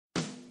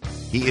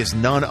He is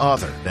none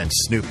other than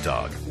Snoop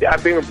Dogg. I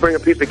bring a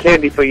piece of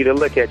candy for you to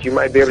look at. You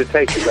might be able to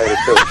taste it later,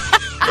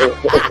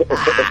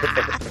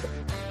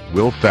 too.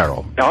 Will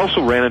Ferrell. I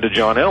also ran into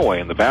John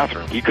Elway in the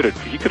bathroom. He could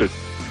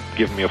have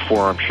given me a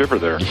forearm shiver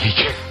there.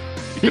 He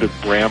could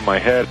have rammed my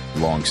head.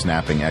 Long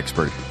snapping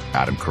expert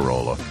Adam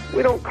Carolla.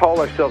 We don't call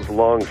ourselves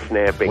long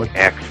snapping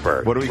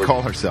experts. What do we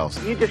call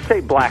ourselves? You just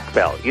say black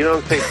belt. You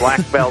don't say black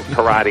belt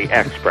karate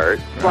expert.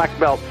 Black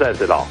belt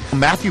says it all.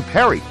 Matthew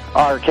Perry.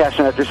 Our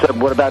casting director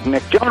said, "What about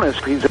Nick Jonas?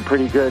 He's a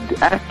pretty good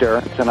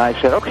actor." And I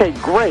said, "Okay,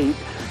 great.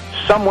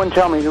 Someone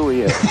tell me who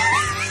he is."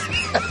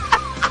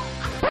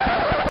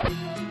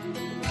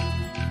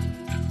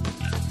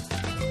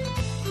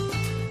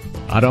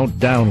 I don't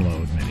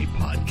download many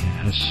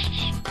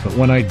podcasts, but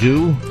when I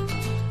do,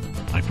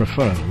 I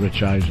prefer the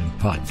Rich Eisen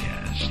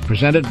podcast,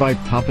 presented by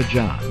Papa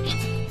John's.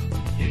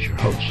 Here's your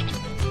host,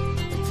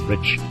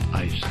 Rich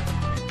Eisen.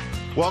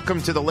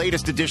 Welcome to the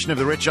latest edition of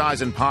the Rich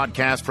Eisen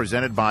podcast,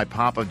 presented by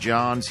Papa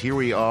John's. Here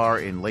we are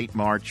in late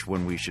March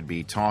when we should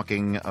be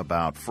talking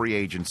about free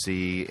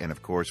agency, and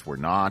of course we're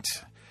not.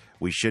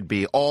 We should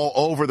be all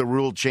over the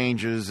rule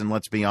changes, and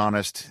let's be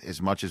honest,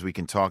 as much as we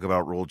can talk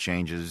about rule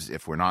changes,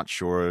 if we're not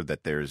sure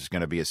that there's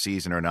going to be a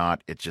season or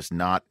not, it's just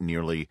not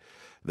nearly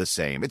the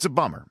same. It's a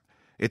bummer.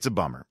 It's a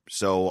bummer.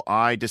 So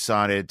I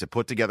decided to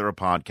put together a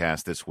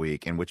podcast this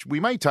week in which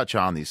we may touch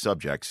on these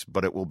subjects,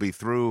 but it will be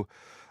through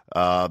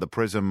the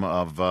prism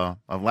of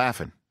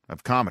laughing,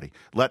 of comedy.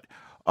 Let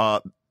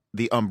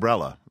the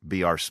umbrella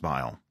be our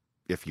smile,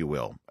 if you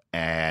will.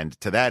 And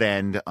to that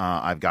end,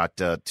 I've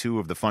got two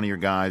of the funnier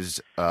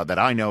guys that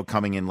I know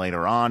coming in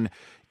later on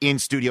in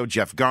studio.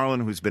 Jeff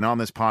Garlin, who's been on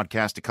this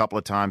podcast a couple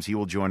of times. He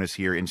will join us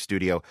here in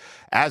studio,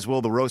 as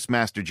will the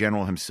Roastmaster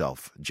General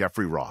himself,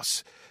 Jeffrey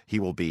Ross. He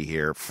will be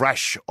here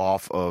fresh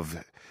off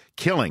of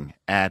killing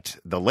at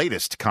the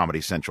latest Comedy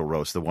Central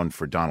roast, the one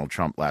for Donald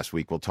Trump last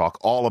week. We'll talk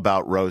all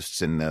about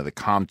roasts and the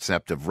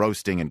concept of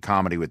roasting and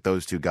comedy with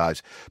those two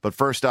guys. But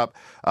first up,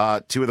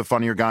 two of the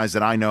funnier guys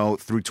that I know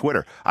through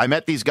Twitter. I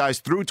met these guys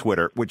through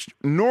Twitter, which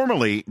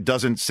normally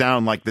doesn't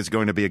sound like there's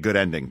going to be a good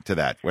ending to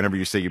that whenever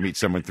you say you meet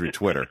someone through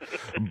Twitter.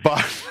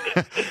 But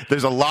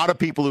there's a lot of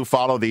people who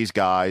follow these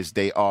guys.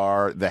 They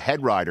are the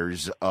head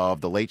writers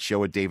of The Late Show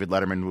with David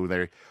Letterman, who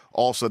they're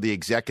also the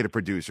executive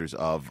producers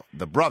of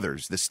the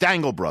brothers, the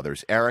Stangel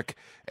brothers, Eric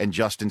and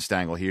Justin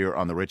Stangel, here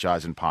on the Rich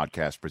Eisen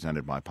podcast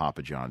presented by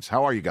Papa John's.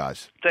 How are you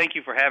guys? Thank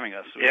you for having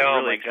us.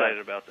 We're really excited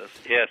about this.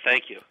 Yeah,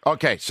 thank you.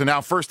 Okay, so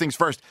now first things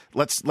first.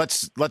 Let's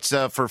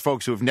for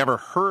folks who have never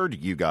heard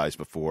you guys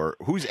before,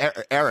 who's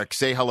Eric?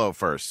 Say hello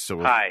first.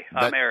 So hi,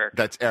 I'm Eric.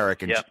 That's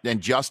Eric. And,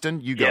 and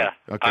Justin, you go. Yeah,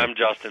 okay. I'm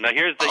Justin. Now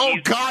here's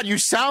the God, you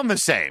sound the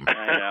same.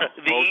 I know.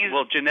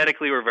 Well,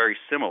 genetically we're very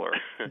similar.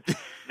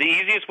 The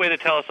easiest way to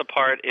tell us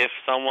apart, if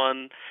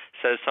someone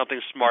says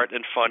something smart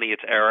and funny,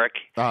 it's Eric.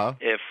 Uh-huh.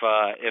 If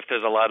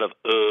there's a lot of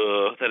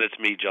then it's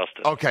me,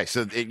 Justin. Okay,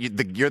 so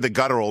you're the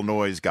guttural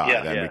noise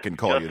guy. We can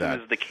call Justin you that.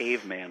 Justin is the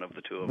caveman of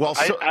the two of us. Well,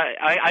 so,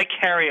 I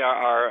carry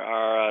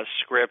our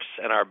scripts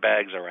and our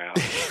bags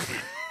around.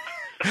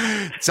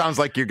 It sounds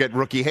like you get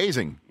rookie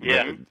hazing.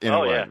 Yeah. In a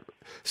way. Yeah.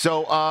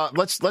 So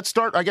let's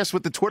start, I guess,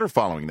 with the Twitter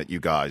following that you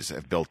guys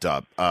have built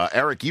up.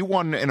 Eric, you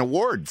won an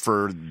award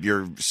for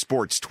your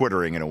sports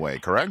Twittering in a way,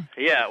 correct?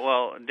 Yeah,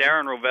 well,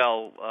 Darren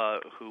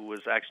Rovell, who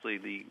was actually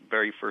the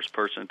very first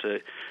person to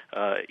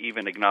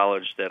even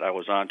acknowledge that I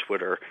was on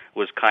Twitter,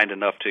 was kind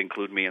enough to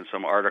include me in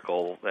some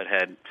article that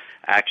had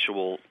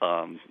actual,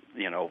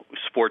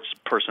 sports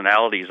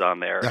personalities on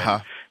there. Uh-huh.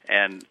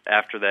 And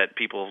after that,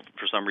 people,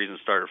 for some reason,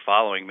 started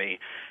following me.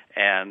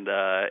 And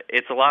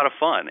it's a lot of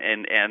fun.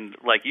 And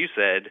like you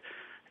said,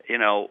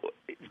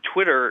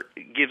 Twitter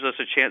gives us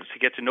a chance to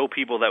get to know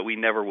people that we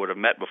never would have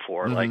met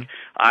before. Mm-hmm. Like,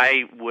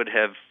 I would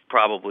have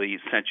probably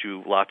sent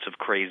you lots of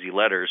crazy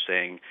letters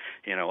saying,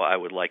 I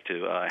would like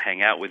to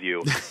hang out with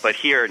you. But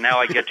here, now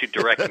I get to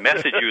direct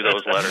message you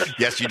those letters.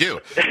 Yes, you do.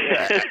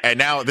 And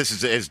now this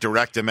is as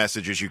direct a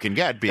message as you can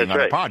get, being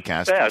That's on right. a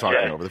podcast,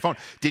 talking over the phone.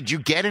 Did you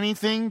get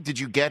anything? Did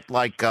you get,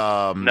 like,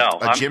 no,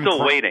 I'm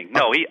still waiting.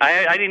 No,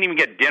 I didn't even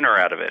get dinner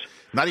out of it.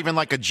 Not even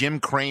like a Jim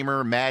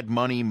Cramer Mad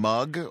Money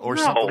mug or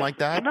something like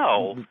that?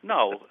 No.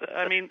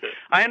 I mean,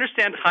 I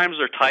understand times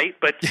are tight,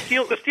 but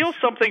steal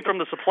something from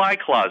the supply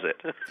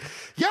closet.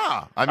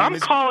 Yeah. I'm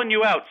calling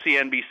you out,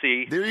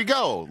 CNBC. There you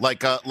go.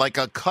 Like a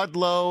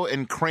Kudlow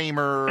and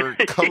Kramer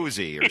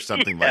cozy or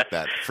something like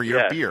that for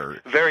your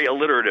beer. Very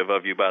alliterative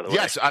of you, by the way.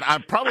 Yes,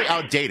 I'm probably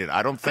outdated.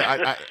 I don't think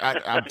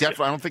I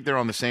don't think they're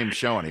on the same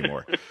show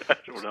anymore. I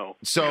don't know.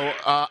 So,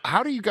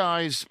 how do you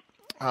guys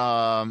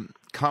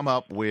come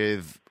up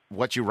with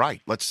what you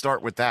write? Let's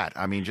start with that.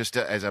 I mean, just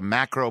as a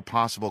macro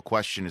possible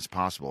question as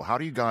possible, how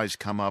do you guys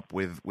come up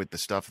with the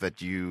stuff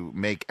that you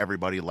make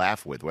everybody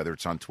laugh with, whether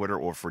it's on Twitter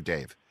or for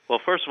Dave? Well,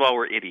 first of all,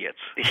 we're idiots.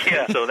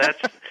 Yeah, so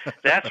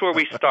that's where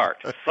we start.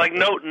 Like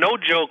no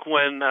joke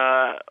when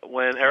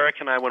Eric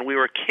and I, when we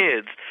were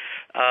kids,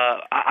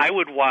 I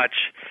would watch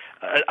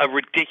a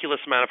ridiculous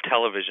amount of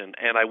television,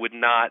 and I would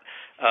not.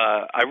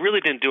 I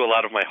really didn't do a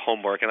lot of my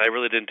homework, and I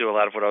really didn't do a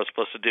lot of what I was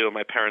supposed to do. And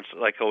my parents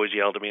always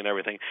yelled at me and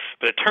everything.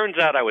 But it turns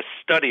out I was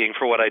studying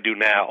for what I do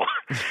now,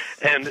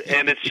 and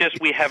it's just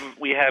we have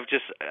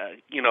just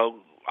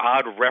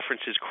odd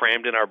references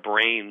crammed in our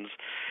brains.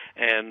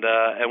 And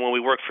when we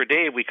work for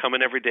Dave, we come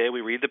in every day,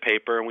 we read the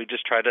paper, and we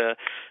just try to,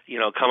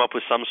 come up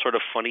with some sort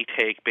of funny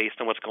take based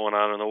on what's going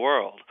on in the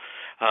world.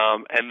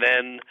 And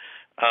then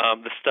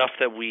the stuff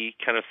that we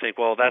kind of think,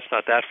 well, that's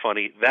not that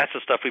funny, that's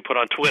the stuff we put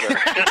on Twitter.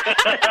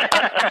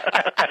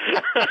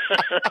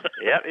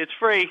 Yeah, it's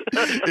free.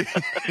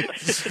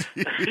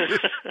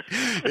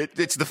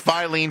 It's the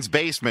Filene's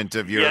basement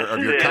of your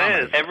comedy.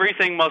 It is.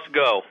 Everything must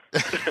go.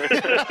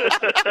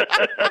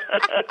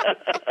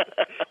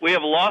 We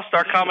have lost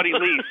our comedy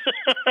lease.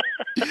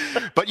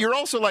 But you're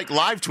also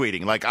live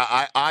tweeting.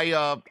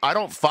 I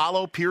don't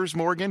follow Piers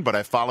Morgan, but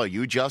I follow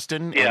you,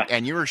 Justin. Yeah.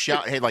 And you were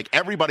shouting, hey,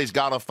 everybody's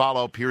got to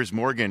follow Piers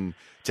Morgan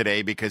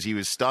today because he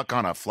was stuck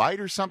on a flight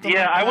or something.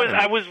 Yeah, like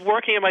that? I was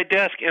working at my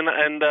desk, and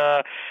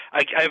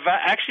I've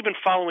actually been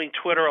following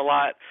Twitter a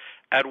lot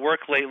at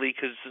work lately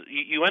because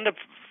you end up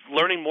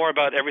learning more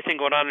about everything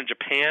going on in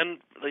Japan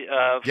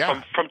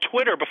from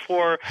Twitter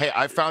before. Hey,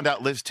 I found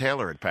out Liz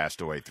Taylor had passed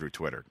away through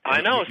Twitter.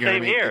 I know, you know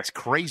same here. It's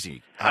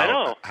crazy. I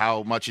know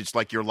how much it's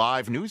like your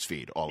live news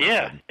feed all of a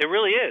sudden. Yeah, it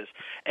really is.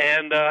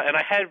 And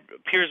I had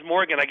Piers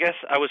Morgan. I guess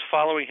I was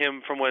following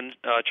him from when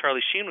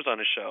Charlie Sheen was on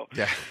his show.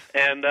 Yeah.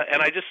 And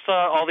I just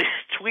saw all these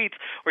tweets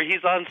where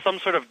he's on some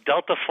sort of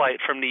Delta flight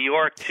from New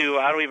York to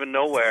I don't even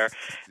know where.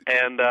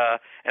 And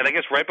I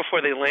guess right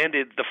before they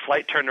landed, the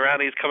flight turned around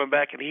and he's coming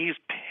back and he's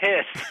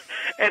pissed.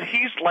 And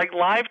he's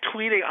live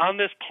tweeting on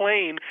this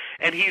plane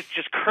and he's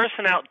just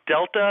cursing out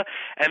Delta.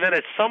 And then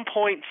at some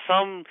point,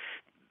 some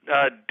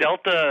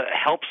Delta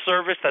help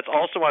service that's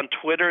also on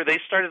Twitter, they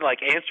started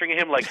answering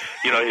him is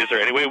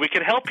there any way we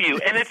can help you?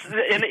 And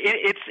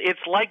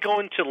it's like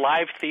going to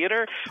live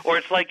theater, or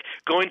it's like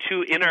going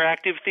to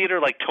interactive theater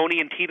like Tony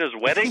and Tina's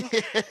wedding.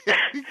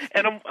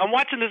 And I'm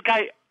watching this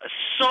guy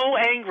so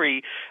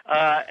angry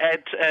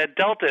at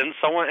Delta, and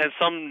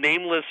some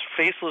nameless,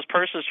 faceless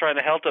person is trying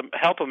to help him,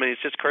 and he's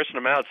just cursing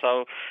him out.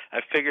 So I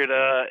figured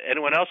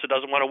anyone else who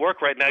doesn't want to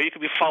work right now, you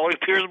could be following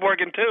Piers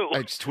Morgan too.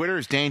 Twitter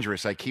is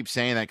dangerous. I keep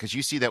saying that because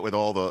you see that with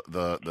all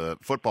the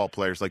football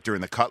players, like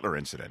during the Cutler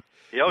incident.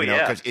 Oh,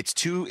 yeah. Because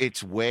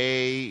it's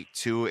way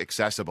too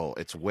accessible.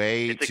 It's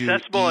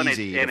accessible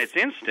easy. and it's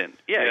instant.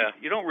 Yeah,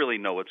 you don't really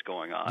know what's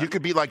going on. You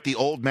could be like the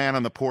old man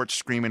on the porch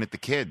screaming at the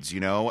kids,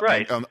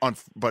 Right.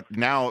 But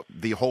now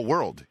the whole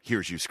world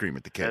hears you scream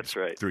at the kids. That's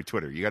right. Through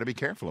Twitter. You got to be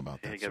careful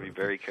about that. Yeah, you got to be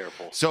very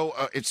careful. So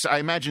I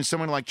imagine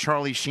someone like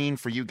Charlie Sheen,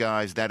 for you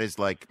guys, that is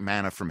like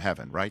manna from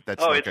heaven, right?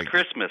 That's it's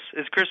Christmas.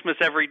 It's Christmas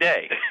every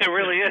day. It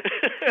really is.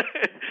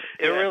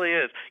 It really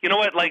is. You know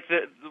what?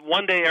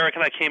 One day, Eric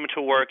and I came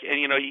into work, and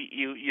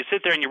you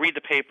sit there and you read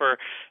the paper,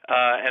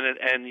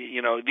 and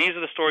these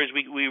are the stories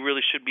we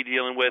really should be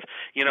dealing with.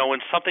 When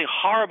something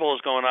horrible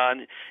is going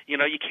on, you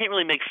can't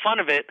really make fun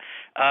of it.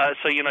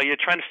 So you're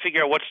trying to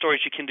figure out what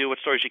stories you can do, what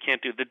stories you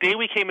can't do. The day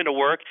we came into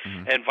work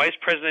and Vice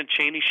President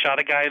Cheney shot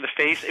a guy in the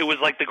face, it was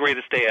like the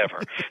greatest day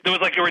ever. There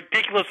was a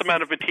ridiculous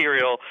amount of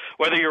material.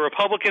 Whether you're a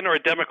Republican or a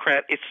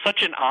Democrat, it's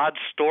such an odd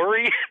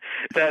story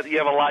that you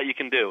have a lot you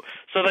can do.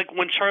 So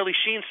when Charlie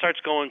Sheen starts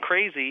going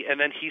crazy, and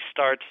then he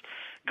starts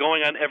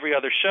going on every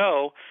other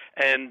show,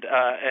 and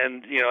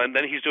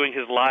then he's doing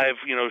his live,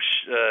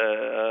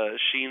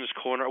 Sheen's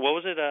Corner. What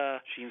was it?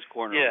 Sheen's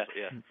Corner. Yeah.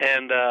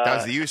 And that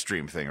was the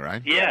Ustream thing,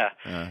 right? Yeah.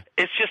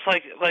 It's just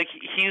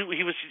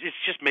he was. It's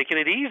just making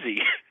it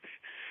easy.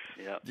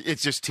 Yeah.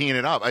 It's just teeing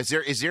it up. Is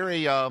there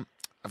a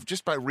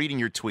just by reading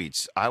your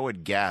tweets, I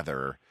would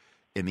gather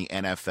in the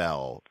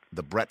NFL,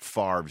 the Brett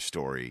Favre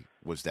story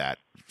was that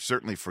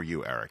certainly for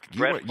you, Eric.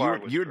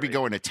 You would be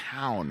going to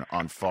town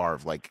on Favre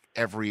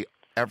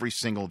every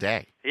single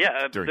day.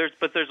 Yeah, there's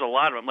a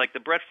lot of them. Like the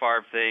Brett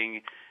Favre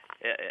thing,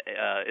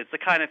 it's the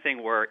kind of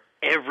thing where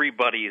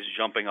everybody is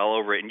jumping all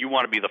over it, and you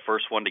want to be the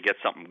first one to get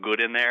something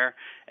good in there.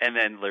 And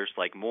then there's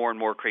more and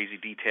more crazy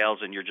details,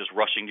 and you're just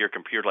rushing to your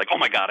computer oh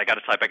my God, I got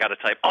to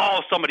type.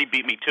 Oh, somebody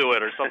beat me to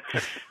it or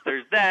something.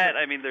 There's that.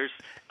 I mean,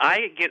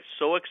 I get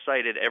so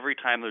excited every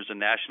time there's a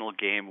national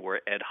game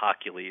where Ed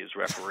Hockley is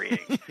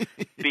refereeing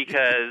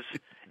because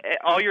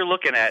all you're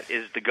looking at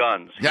is the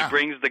guns. Yeah. He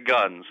brings the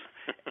guns.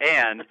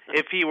 And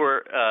if he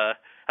were,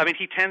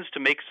 he tends to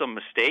make some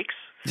mistakes,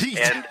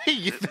 and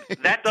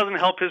that doesn't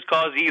help his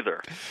cause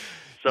either.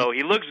 So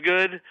he looks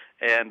good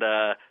and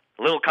a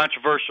little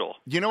controversial.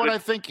 You know what I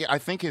think? I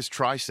think his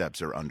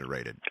triceps are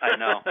underrated. I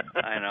know.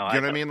 You know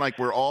what I mean?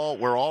 We're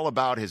all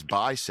about his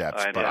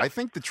biceps, but I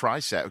think the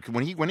tricep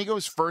when he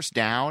goes first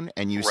down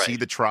and you see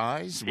the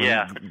tries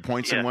when he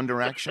points in one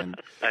direction.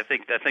 I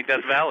think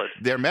that's valid.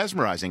 They're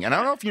mesmerizing, and I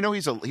don't know if you know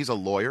he's a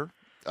lawyer.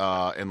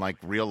 In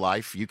real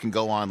life, you can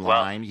go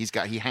online.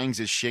 Well, he hangs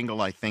his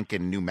shingle, I think,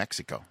 in New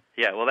Mexico.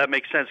 Yeah, well, that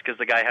makes sense because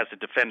the guy has to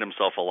defend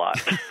himself a lot.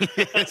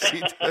 Yes,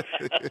 he does.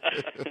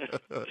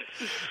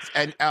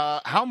 And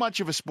how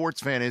much of a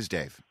sports fan is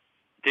Dave?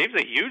 Dave's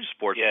a huge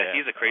sports fan.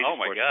 He's a crazy Oh,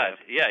 my sports God.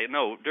 fan. Yeah,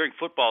 no, during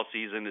football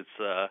season,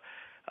 it's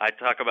I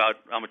talk about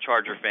I'm a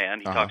Charger fan.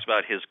 He talks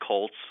about his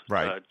Colts.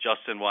 Right.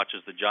 Justin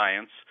watches the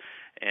Giants.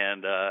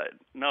 And,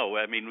 no,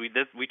 I mean,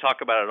 we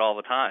talk about it all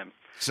the time.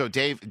 So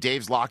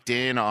Dave's locked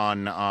in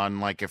on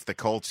like if the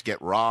Colts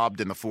get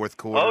robbed in the fourth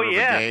quarter Oh, of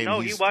yeah. a game. No,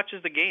 he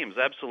watches the games,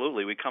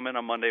 absolutely. We come in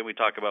on Monday and we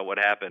talk about what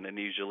happened, and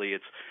usually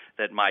it's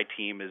that my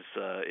team is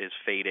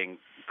fading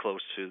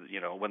close to,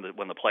 when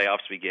the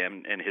playoffs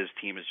begin, and his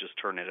team is just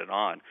turning it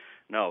on.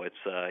 No, it's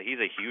he's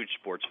a huge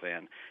sports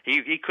fan.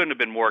 He couldn't have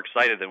been more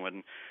excited than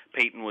when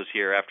Peyton was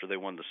here after they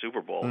won the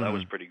Super Bowl. That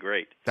was pretty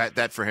great.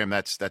 That for him,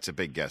 that's a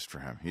big guest for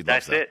him.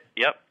 That's that. it.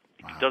 Yep.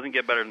 Wow. Doesn't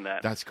get better than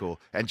that. That's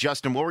cool. And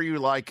Justin, what were you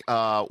like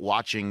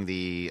watching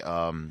the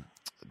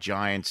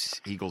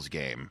Giants-Eagles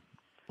game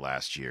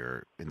last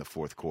year in the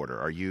fourth quarter?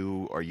 Are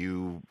you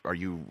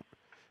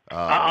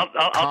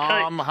I'll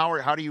calm?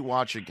 How do you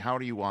watch a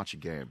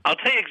game? I'll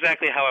tell you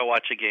exactly how I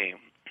watch a game.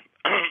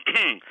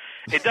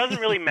 It doesn't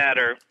really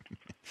matter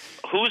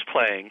who's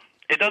playing.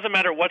 It doesn't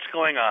matter what's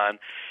going on.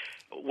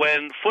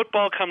 When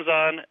football comes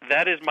on,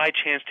 that is my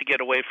chance to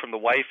get away from the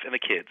wife and the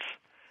kids.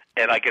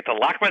 And I get to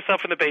lock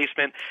myself in the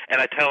basement, and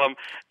I tell them,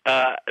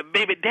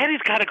 baby, Daddy's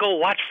got to go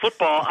watch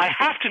football. I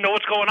have to know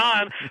what's going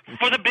on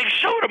for the big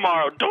show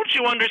tomorrow. Don't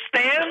you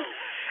understand?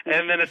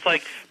 And then it's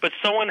like, but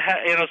someone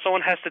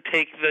has to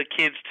take the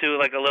kids to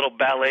like a little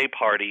ballet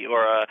party,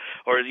 or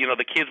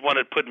the kids want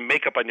to put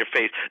makeup on your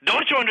face.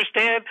 Don't you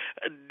understand?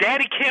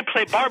 Daddy can't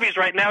play Barbies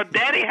right now.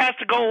 Daddy has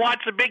to go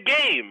watch the big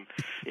game.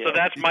 Yeah. So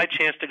that's my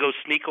chance to go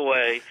sneak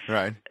away.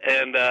 Right.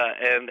 And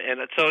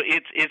so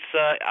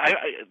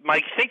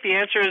I think the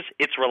answer is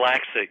it's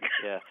relaxing.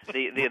 Yeah.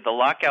 The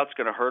lockout's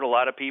going to hurt a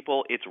lot of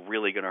people. It's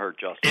really going to hurt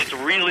Justin. It's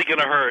really going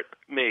to hurt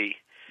me.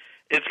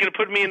 It's going to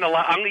put me in the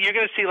you're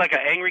going to see like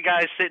an angry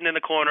guy sitting in the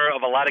corner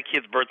of a lot of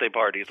kids' birthday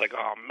parties. Like,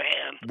 oh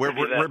man,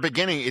 we're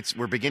beginning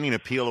to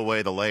peel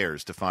away the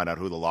layers to find out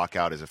who the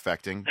lockout is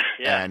affecting.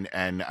 Yeah.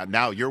 And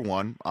now you're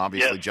one,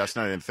 obviously, Yes.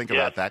 Justin. I didn't think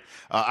about that.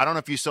 I don't know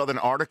if you saw an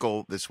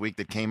article this week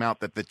that came out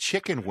that the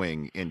chicken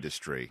wing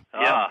industry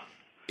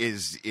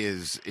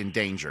is in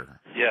danger.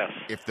 Yes.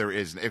 If there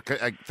is,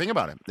 think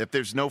about it. If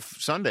there's no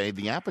Sunday,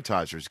 the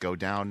appetizers go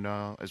down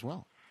as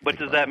well. But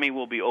does that mean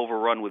we'll be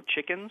overrun with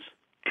chickens?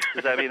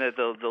 Does that mean that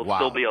they'll Wow.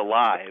 still be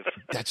alive?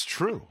 That's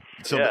true.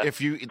 So Yeah. if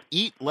you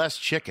eat less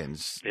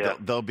chickens, Yeah.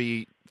 they'll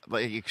be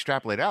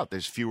extrapolate out.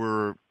 There's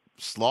fewer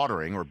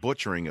slaughtering or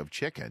butchering of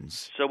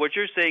chickens. So what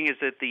you're saying is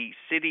that the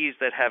cities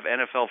that have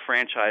NFL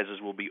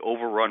franchises will be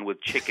overrun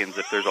with chickens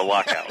if there's a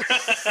lockout.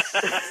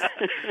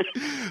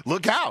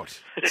 Look out!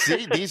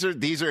 See, these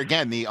are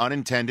again the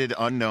unintended,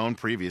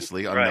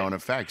 previously unknown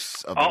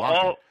effects of the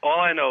lockout. All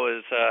I know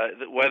is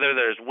whether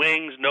there's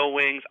wings, no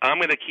wings, I'm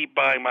going to keep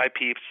buying my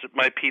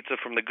pizza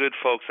from the good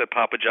folks at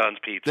Papa John's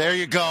Pizza. There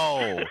you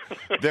go.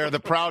 They're the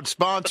proud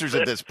sponsors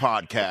of this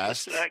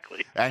podcast.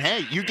 Exactly. And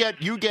hey, you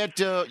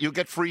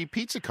get free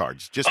pizza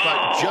cards just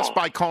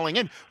by calling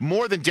in.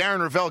 More than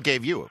Darren Ravel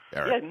gave you,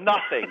 Eric. Yeah,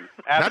 nothing.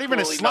 Not even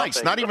a Absolutely slice.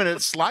 nothing. Not even a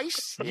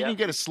slice. You can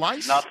get a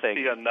slice. Nothing.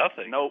 You got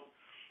nothing. Nope.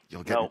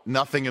 You'll get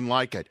nothing and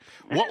like it.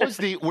 What was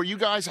were you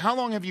guys? How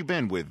long have you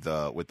been with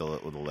the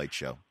Late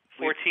Show?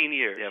 14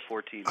 years. Yeah,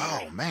 14 years.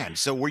 Oh man!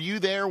 So were you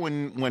there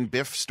when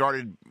Biff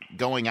started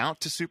going out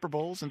to Super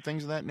Bowls and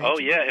things of that nature? Oh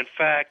yeah. In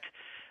fact,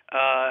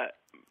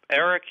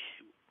 Eric,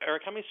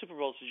 how many Super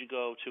Bowls did you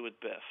go to with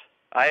Biff?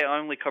 I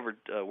only covered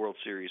World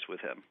Series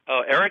with him.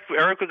 Oh, Eric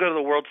would go to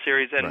the World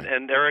Series, and, Right.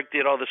 and Eric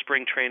did all the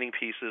spring training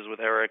pieces with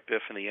Eric,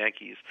 Biff, and the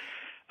Yankees.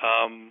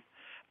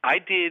 I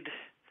did,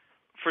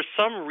 for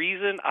some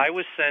reason, I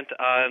was sent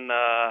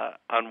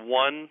on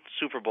one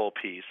Super Bowl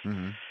piece.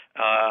 Mm-hmm.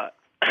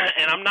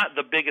 And I'm not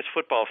the biggest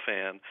football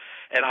fan,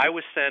 and I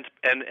was sent,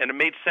 and it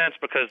made sense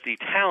because the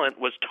talent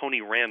was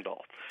Tony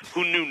Randall,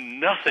 who knew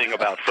nothing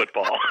about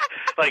football,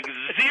 like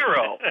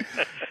zero.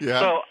 Yeah.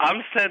 So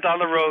I'm sent on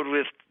the road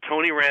with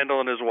Tony Randall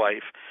and his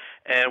wife,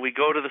 and we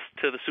go to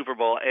the Super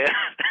Bowl,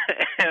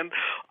 and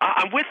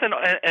I'm with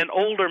an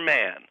older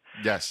man.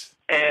 Yes.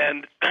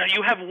 And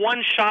you have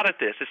one shot at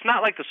this. It's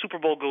not like the Super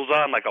Bowl goes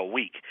on like a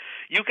week.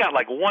 You got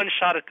like one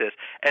shot at this.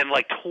 And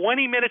like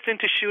 20 minutes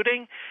into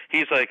shooting,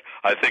 he's like,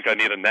 I think I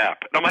need a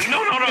nap. And I'm like,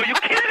 no, you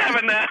can't have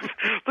a nap.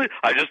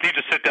 I just need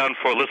to sit down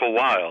for a little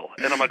while.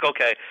 And I'm like,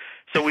 okay.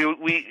 So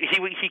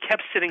he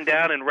kept sitting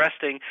down and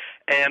resting,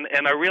 and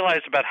I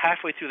realized about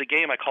halfway through the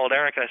game, I called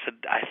Eric and I said,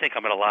 I think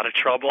I'm in a lot of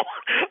trouble.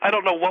 I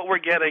don't know what we're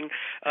getting.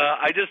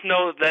 I just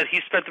know that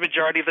he spent the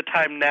majority of the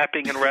time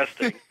napping and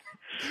resting.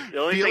 The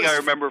only thing I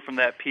remember from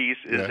that piece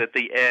is at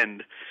the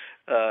end,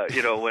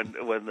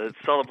 when the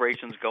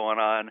celebration's going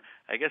on,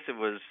 I guess it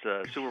was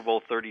Super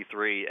Bowl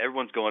 33,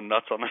 everyone's going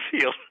nuts on the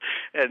field,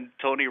 and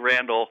Tony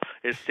Randall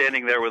is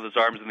standing there with his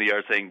arms in the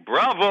air saying,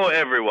 bravo,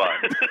 everyone!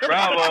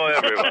 Bravo,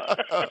 everyone!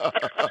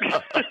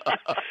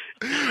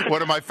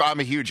 I'm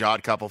a huge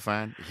Odd Couple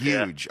fan.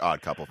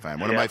 Odd Couple fan.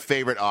 One of my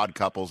favorite Odd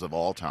Couples of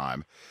all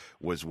time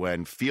was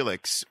when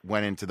Felix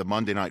went into the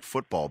Monday Night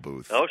Football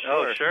booth. Oh,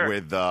 sure.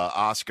 With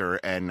Oscar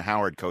and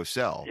Howard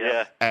Cosell.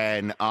 Yeah.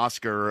 And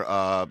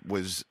Oscar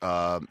was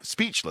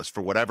speechless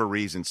for whatever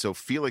reason. So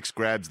Felix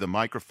grabs the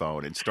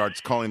microphone and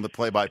starts calling the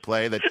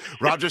play-by-play that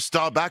Roger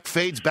Staubach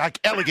fades back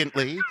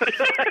elegantly.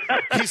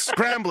 He's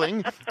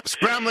scrambling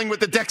with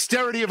the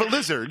dexterity of a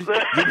lizard.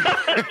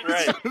 That's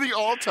right. Some of the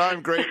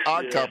all-time great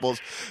odd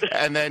couples.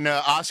 And then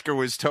Oscar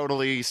was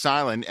totally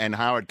silent, and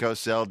Howard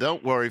Cosell,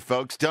 don't worry,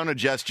 folks, don't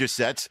adjust your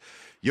sets.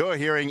 You're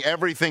hearing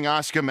everything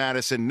Oscar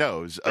Madison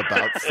knows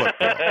about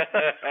football.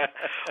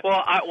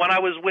 Well, when I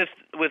was with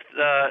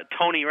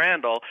Tony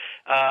Randall,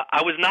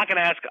 I was not going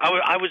to ask.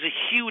 I was a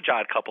huge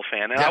Odd Couple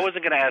fan, and I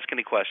wasn't going to ask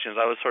any questions.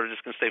 I was sort of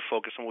just going to stay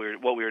focused on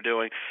what we were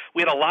doing.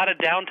 We had a lot of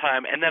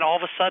downtime, and then all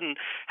of a sudden,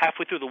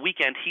 halfway through the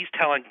weekend, he's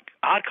telling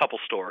Odd Couple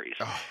stories.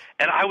 Oh.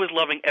 And I was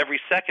loving every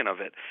second of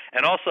it.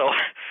 And also,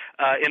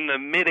 in the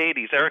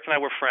mid-'80s, Eric and I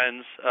were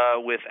friends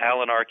with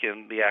Alan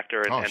Arkin, the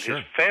actor, and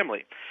his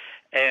family.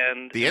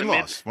 And The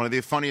In-Laws, one of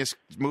the funniest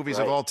movies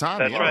of all time.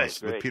 That's The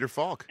In-Laws, with Peter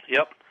Falk.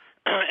 Yep.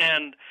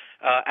 And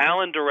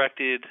Alan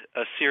directed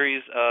a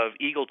series of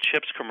Eagle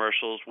Chips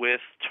commercials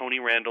with Tony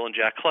Randall and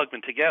Jack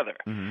Klugman together.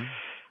 Mm-hmm.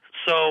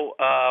 So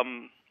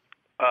Alan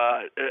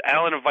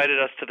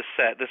invited us to the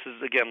set. This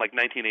is, again, like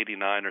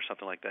 1989 or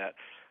something like that.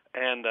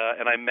 And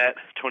I met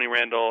Tony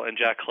Randall and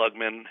Jack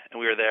Klugman, and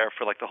we were there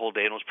for like the whole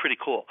day, and it was pretty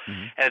cool.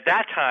 Mm-hmm. And at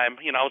that time,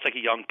 I was like a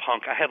young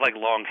punk. I had like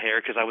long hair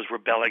because I was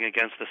rebelling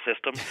against the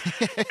system.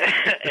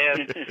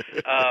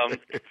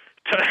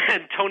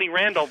 And Tony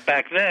Randall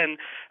back then,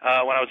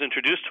 when I was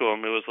introduced to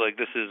him, it was like,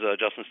 this is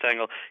Justin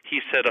Stangel. He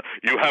said,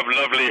 you have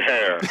lovely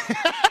hair.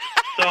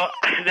 So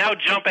now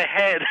jump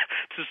ahead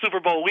to Super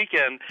Bowl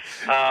weekend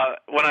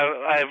when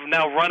I've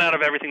now run out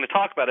of everything to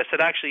talk about. I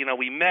said, actually,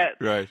 we met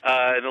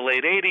in the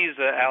late 80s,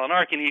 Alan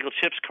Arkin, Eagle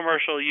Chips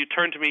commercial. You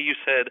turned to me, you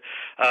said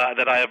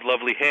that I have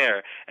lovely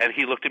hair. And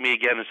he looked at me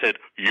again and said,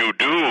 you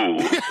do.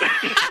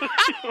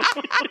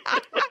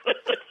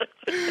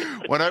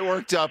 When I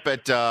worked up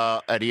at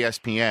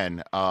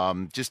ESPN,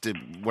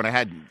 when I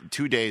had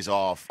 2 days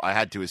off, I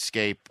had to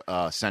escape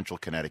Central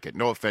Connecticut.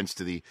 No offense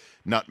to the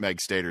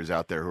Nutmeg Staters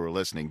out there who are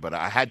listening, but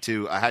I had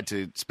to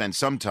spend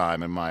some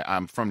time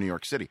I'm from New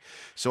York City,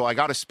 so I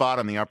got a spot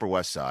on the Upper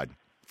West Side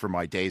for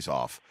my days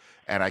off.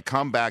 And I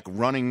come back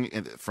running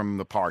from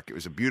the park. It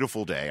was a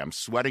beautiful day. I'm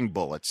sweating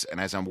bullets,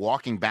 and as I'm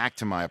walking back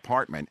to my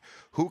apartment,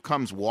 who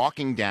comes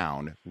walking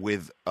down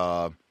with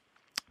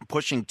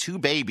pushing two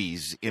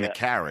babies in a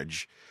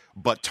carriage,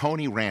 but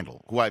Tony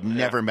Randall, who I've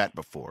never met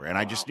before. And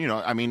I just,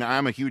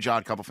 I'm a huge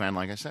Odd Couple fan,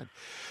 like I said.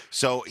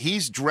 So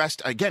he's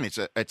dressed, again,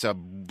 it's a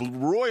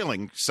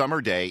broiling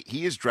summer day.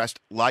 He is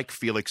dressed like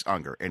Felix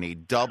Unger in a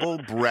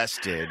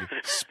double-breasted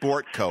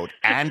sport coat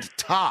and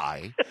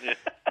tie,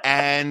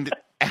 and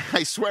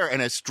I swear, in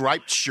a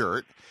striped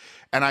shirt.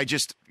 And I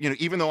just,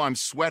 even though I'm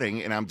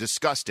sweating and I'm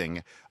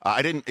disgusting,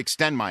 I didn't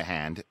extend my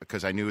hand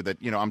because I knew that,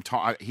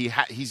 he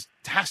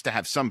has to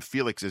have some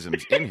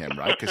Felixisms in him,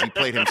 right? Because he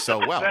played him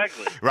so well,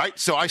 right?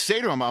 So I say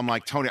to him, I'm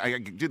like, Tony, I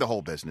do the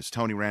whole business.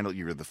 Tony Randall,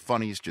 you're the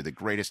funniest, you're the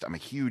greatest. I'm a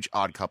huge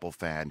Odd Couple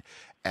fan,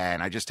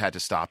 and I just had to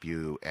stop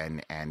you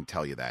and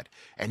tell you that.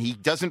 And he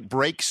doesn't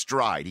break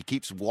stride. He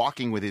keeps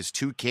walking with his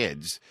two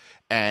kids,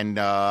 and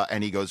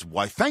he goes,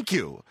 why, thank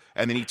you.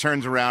 And then he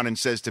turns around and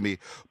says to me,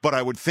 but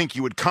I would think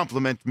you would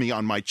compliment me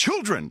on my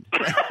children.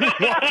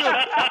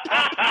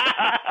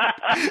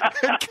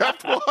 And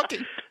kept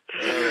walking.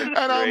 And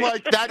I'm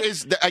like,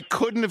 I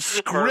couldn't have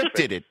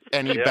scripted it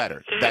any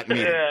better, that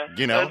meeting,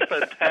 That's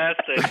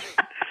fantastic.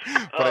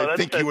 But I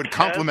think you would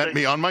compliment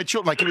me on my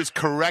children. Like he was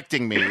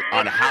correcting me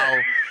on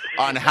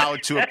how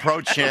to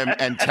approach him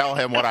and tell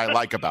him what I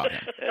like about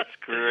him. That's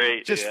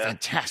great. Just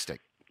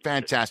fantastic.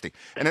 Fantastic.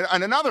 And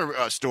another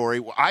story,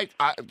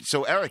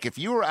 so Eric, if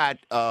you were at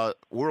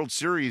World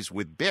Series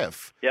with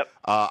Biff,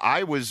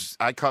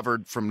 I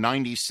covered from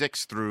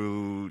 96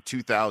 through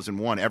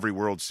 2001 every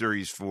World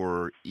Series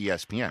for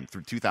ESPN,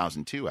 through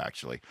 2002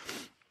 actually.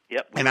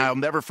 Yep. And I'll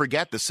never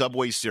forget the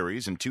Subway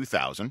Series in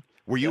 2000.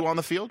 Were you on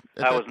the field?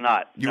 I was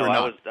not. You were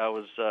not. I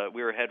was.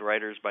 We were head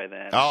writers by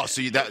then. Oh,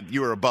 so you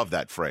were above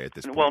that fray at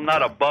this point. Well,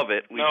 not above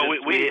it.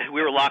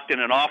 We were locked in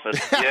an office.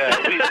 Yeah,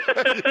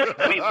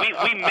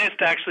 we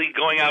missed actually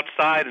going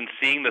outside and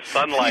seeing the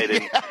sunlight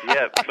and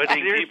but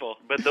people.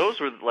 But those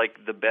were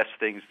like the best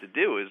things to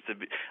do. Is to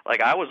be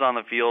like I was on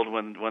the field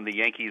when the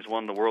Yankees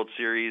won the World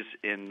Series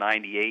in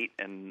 '98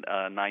 and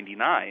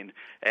 '99,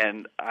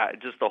 and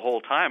just the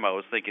whole time I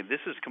was thinking this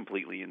is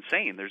completely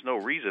insane. There's no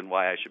reason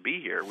why I should be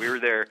here. We were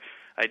there.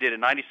 I did it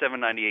 97,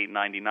 98,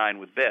 99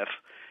 with Biff,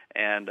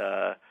 and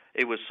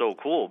it was so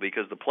cool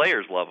because the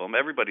players love him.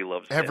 Everybody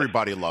loves Biff.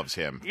 Everybody loves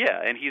him. Yeah,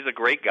 and he's a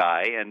great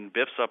guy, and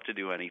Biff's up to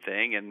do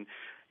anything, and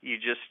you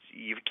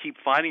keep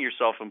finding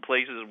yourself in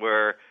places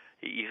where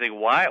you think,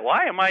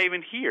 why am I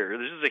even here?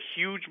 This is a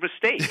huge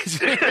mistake. It's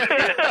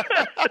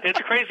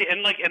crazy.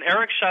 And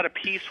Eric shot a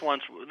piece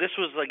once. This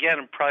was,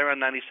 again, probably around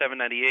 97,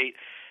 98,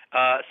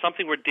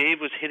 something where Dave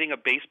was hitting a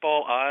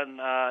baseball on.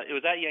 It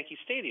was at Yankee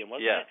Stadium,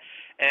 wasn't it?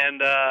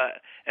 And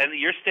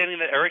you're standing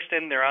there, Eric's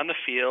standing there on the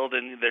field,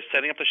 and they're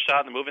setting up the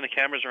shot and they're moving the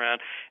cameras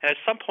around. And at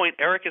some point,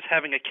 Eric is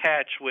having a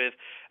catch with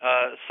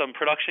some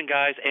production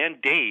guys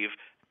and Dave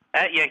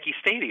at Yankee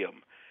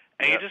Stadium.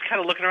 And you're just kind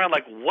of looking around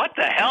like, what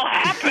the hell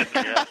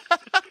happened?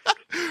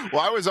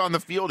 Well, I was on the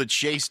field at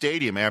Shea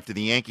Stadium after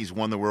the Yankees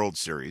won the World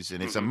Series,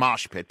 and it's a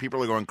mosh pit.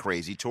 People are going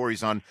crazy.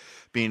 Torrey's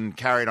being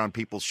carried on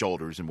people's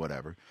shoulders and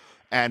whatever.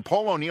 And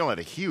Paul O'Neill had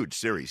a huge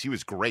series. He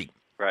was great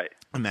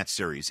in that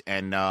series.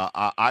 And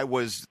I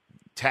was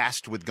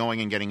tasked with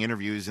going and getting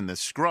interviews in the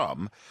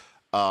scrum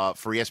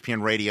for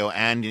ESPN Radio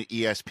and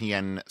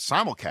ESPN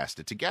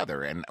simulcasted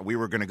together. And we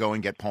were going to go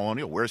and get Paul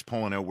O'Neill. Where's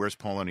Paul O'Neill? Where's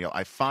Paul O'Neill?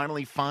 I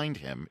finally find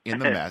him in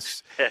the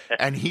mess,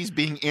 and he's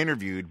being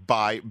interviewed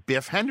by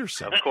Biff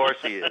Henderson. Of course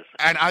he is.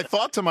 And I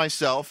thought to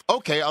myself,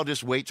 okay, I'll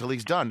just wait till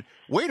he's done.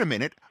 Wait a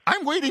minute.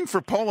 I'm waiting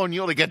for Paul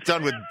O'Neill to get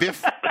done with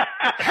Biff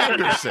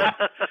Henderson.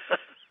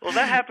 Well,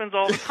 that happens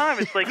all the time.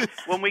 It's like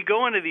when we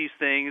go into these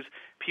things,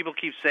 people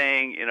keep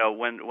saying,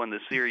 when the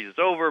series is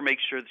over, make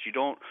sure that you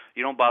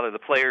don't bother the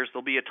players.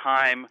 There'll be a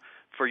time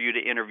for you to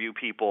interview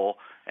people,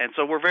 and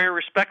so we're very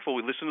respectful.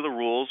 We listen to the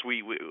rules.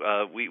 We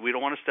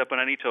don't want to step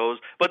on any toes.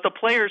 But the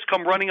players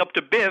come running up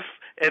to Biff,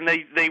 and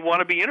they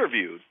want to be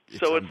interviewed.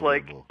 So it's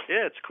like,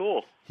 yeah, it's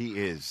cool. He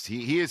is.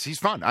 He's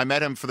fun. I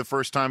met him for the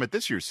first time at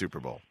this year's Super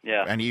Bowl.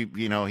 Yeah. And he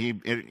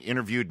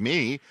interviewed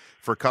me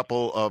for a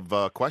couple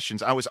of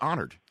questions. I was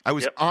honored. I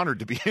was honored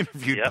to be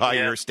interviewed by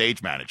your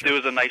stage manager. There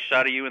was a nice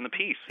shot of you in the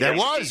piece. There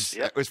was.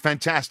 It was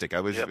fantastic.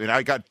 And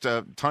I got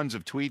tons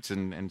of tweets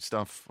and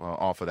stuff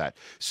off of that.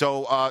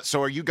 So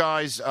are you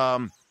guys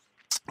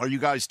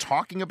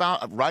writing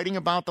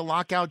about the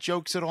lockout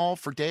jokes at all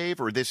for Dave,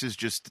 or this is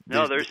just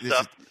no? There's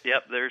stuff.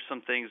 Yep, there's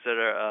some things that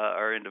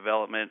are in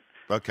development.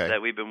 Okay.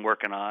 That we've been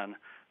working on.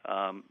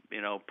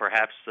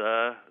 Perhaps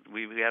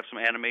we have some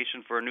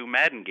animation for a new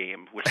Madden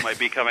game, which might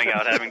be coming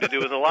out having to do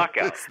with a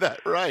lockout. Is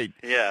that right?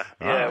 Yeah.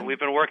 Right. We've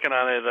been working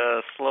on it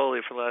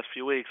slowly for the last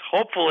few weeks.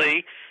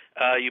 Hopefully,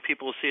 you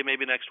people will see it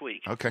maybe next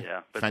week. Okay.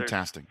 Yeah, but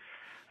fantastic.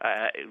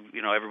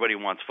 Everybody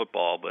wants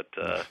football, but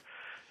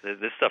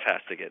this stuff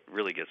has to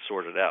really get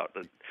sorted out.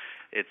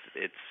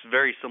 It's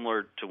very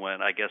similar to when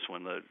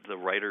the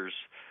writers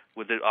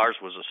ours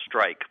was a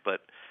strike,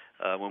 but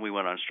when we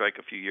went on strike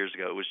a few years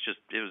ago, it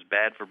was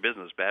bad for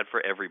business, bad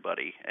for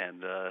everybody,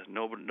 and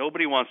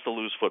nobody wants to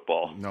lose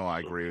football. No,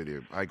 I agree with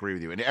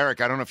you. And Eric,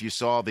 I don't know if you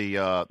saw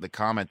the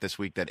comment this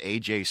week that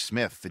A.J.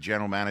 Smith, the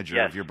general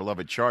manager of your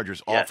beloved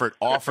Chargers,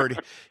 offered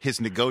his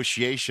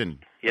negotiation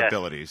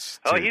abilities.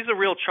 Oh, he's a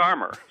real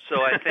charmer, so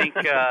I think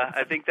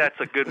that's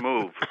a good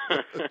move.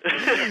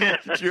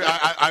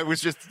 I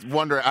was just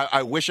wondering.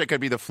 I wish I could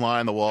be the fly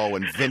on the wall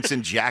when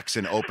Vincent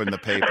Jackson opened the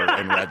paper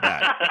and read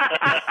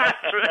that.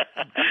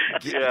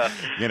 Yeah.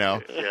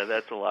 Yeah,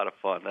 that's a lot of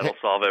fun. That'll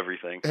solve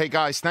everything. Hey,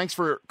 guys, thanks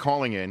for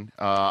calling in.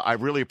 I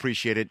really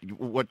appreciate it.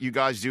 What you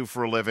guys do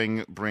for a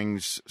living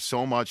brings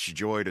so much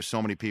joy to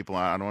so many people.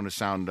 I don't want to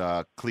sound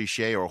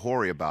cliche or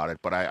hoary about it,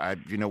 but I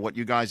what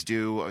you guys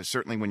do,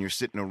 certainly when you're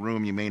sitting in a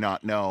room, you may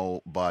not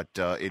know, but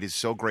it is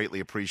so greatly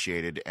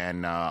appreciated.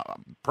 And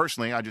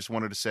personally, I just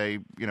wanted to say,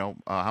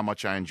 how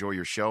much I enjoy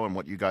your show and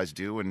what you guys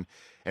do,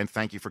 and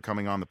thank you for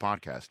coming on the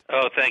podcast.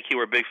 Oh, thank you.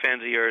 We're big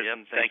fans of yours.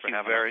 Yep, thank you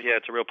very. Yeah,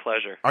 it's a real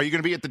pleasure. Are you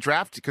going to be at the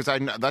draft? Because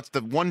that's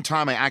the one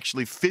time I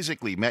actually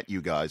physically met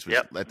you guys was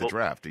at the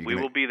draft. We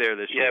will be there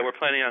this year. Yeah, we're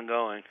planning on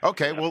going.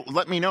 Okay, well,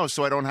 let me know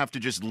so I don't have to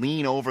just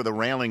lean over the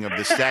railing of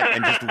the set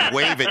and just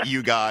wave at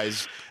you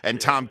guys and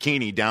Tom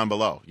Keeney down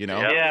below.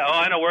 Yeah. Oh,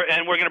 I know. We're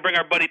going to bring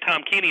our buddy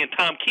Tom Keeney, and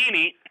Tom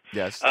Keeney.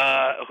 Yes.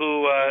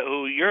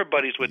 Who you're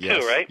buddies with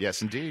too, right?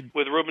 Yes, indeed.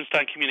 With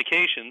Rubenstein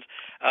Communications,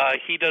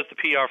 he does the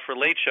PR for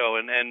Late Show,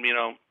 and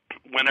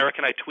when Eric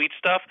and I tweet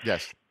stuff.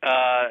 Yes.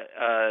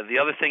 The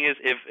other thing is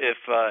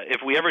if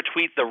we ever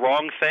tweet the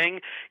wrong thing,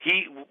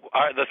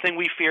 the thing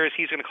we fear is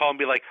he's going to call and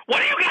be like,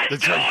 "What are you guys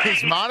doing?"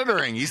 He's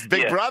monitoring. He's the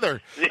big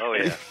brother. Oh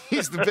yeah.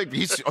 He's the big.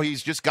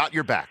 He's just got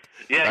your back.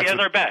 Yeah, he has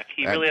our back.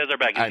 He really has our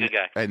back. He's a good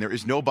guy. And there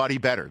is nobody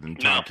better than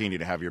Tom Keeney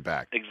to have your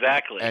back.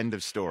 Exactly. End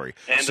of story.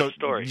 End of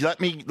story. Let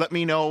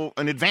me know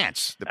in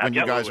advance when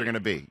you guys are going to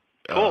be.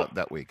 Cool.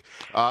 That week.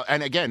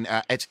 And again,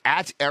 it's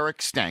at Eric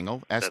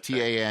Stangel,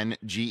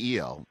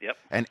 Stangel. Yep.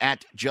 And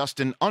at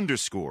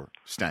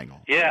Justin_Stangel.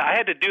 Yeah, I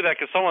had to do that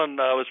because someone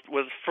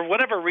was for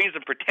whatever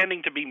reason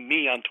pretending to be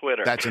me on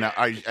Twitter.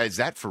 Is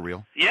that for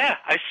real? Yeah,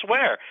 I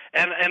swear.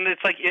 And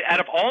it's like, out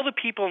of all the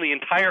people in the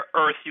entire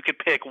earth you could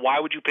pick, why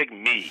would you pick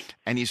me?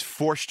 And he's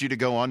forced you to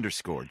go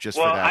underscore just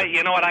for that.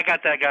 You know what? I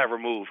got that guy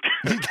removed.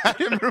 You got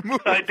him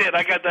removed? I did.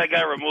 I got that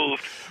guy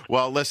removed.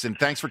 Well, listen,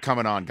 thanks for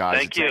coming on, guys.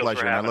 Thank you. It's a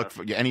pleasure. For and I having look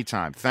for you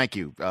anytime. Thank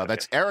you.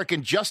 That's Eric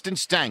and Justin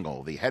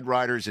Stangel, the head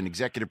writers and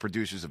executive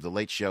producers of The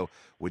Late Show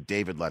with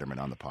David Letterman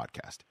on the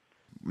podcast.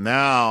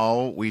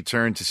 Now we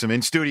turn to some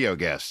in-studio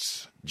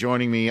guests.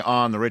 Joining me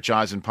on the Rich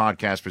Eisen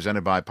podcast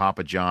presented by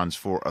Papa John's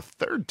for a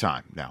third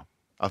time now.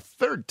 A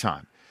third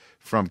time.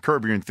 From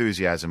Curb Your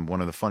Enthusiasm,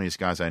 one of the funniest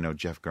guys I know,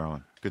 Jeff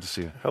Garlin. Good to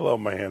see you. Hello,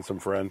 my handsome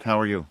friend. How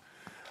are you?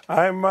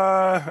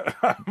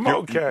 I'm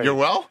okay. You're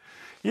well?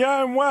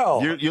 Yeah, I'm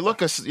well. You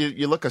look a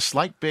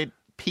slight bit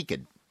peaked.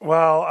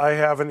 Well, I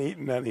haven't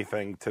eaten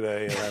anything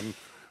today, and I'm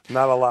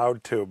not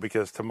allowed to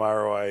because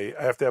tomorrow I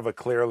have to have a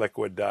clear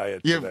liquid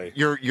diet today.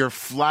 You're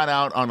flat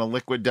out on a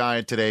liquid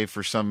diet today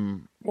for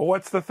some. Well,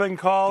 what's the thing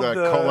called?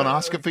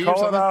 Colonoscopy or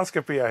something?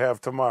 Colonoscopy I have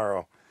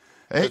tomorrow.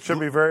 It should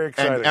be very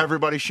exciting. And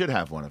everybody should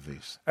have one of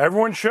these.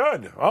 Everyone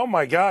should. Oh,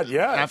 my God,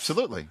 yes.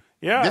 Absolutely.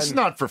 Yeah. This is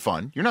not for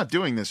fun. You're not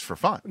doing this for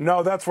fun.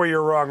 No, that's where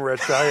you're wrong,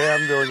 Rich. I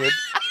am doing it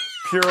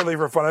purely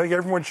for fun. I think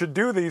everyone should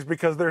do these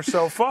because they're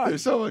so fun. They're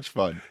so much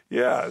fun.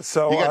 Yeah.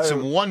 So you got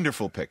some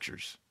wonderful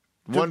pictures.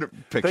 Pictures.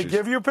 They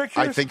give you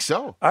pictures? I think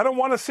so. I don't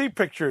want to see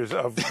pictures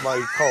of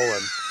my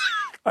colon.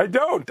 I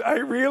don't. I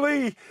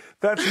really.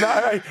 That's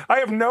not. I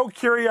have no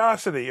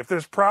curiosity. If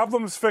there's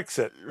problems, fix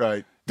it.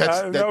 Right. I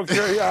have no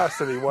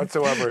curiosity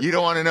whatsoever. You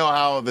don't want to know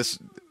how the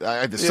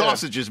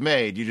sausage is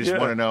made. You just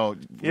want to know.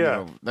 You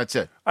know, that's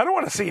it. I don't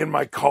want to see in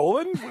my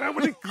colon. That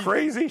would be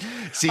crazy.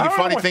 See, the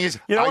funny thing is,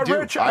 you know I what, do.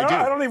 Rich? I do.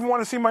 I don't even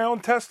want to see my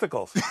own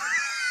testicles.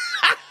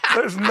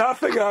 There's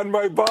nothing on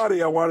my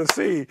body I want to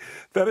see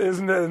that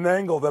isn't at an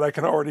angle that I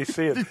can already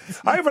see it.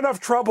 I have enough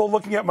trouble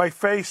looking at my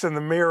face in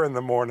the mirror in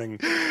the morning,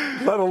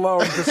 let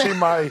alone to see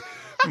my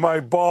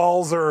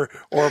balls or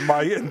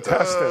my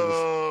intestines.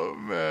 Oh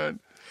man.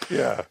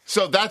 Yeah.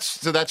 So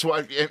that's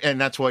why, and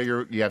that's why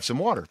you have some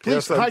water.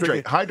 Please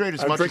hydrate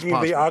as much as possible.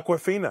 I'm drinking the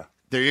Aquafina.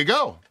 There you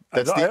go.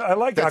 I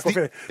like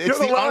Aquafina. It's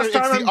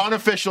the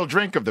unofficial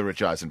drink of the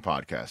Rich Eisen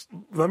podcast.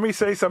 Let me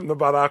say something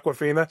about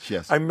Aquafina.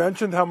 Yes. I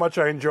mentioned how much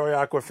I enjoy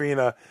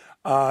Aquafina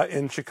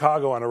in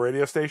Chicago on a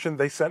radio station.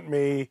 They sent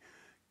me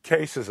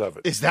cases of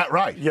it. Is that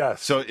right?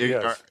 Yes. So,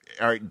 yes.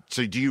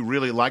 So do you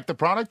really like the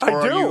product?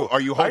 Or I do.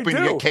 Are you hoping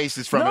to get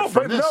cases from it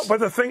from this? No, but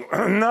the thing,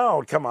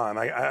 no, come on.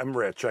 I'm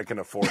rich. I can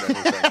afford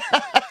anything.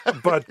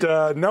 But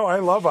no, I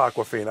love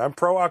Aquafina. I'm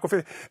pro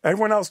Aquafina.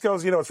 Everyone else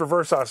goes, it's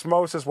reverse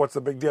osmosis. What's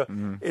the big deal?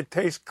 Mm-hmm. It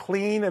tastes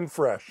clean and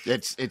fresh.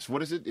 It's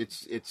what is it?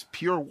 It's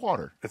pure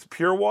water. It's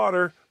pure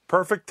water.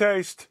 Perfect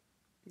taste.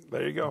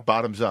 There you go.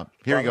 Bottoms up.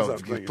 Here you go.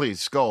 Up, please,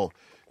 Skull.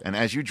 And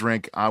as you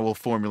drink, I will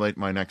formulate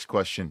my next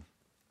question.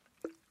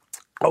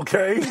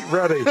 Okay,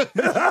 ready.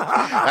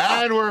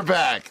 And we're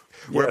back.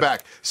 We're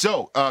back.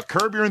 So,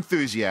 Curb Your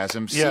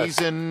Enthusiasm,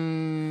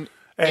 season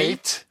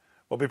 8.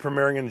 Will be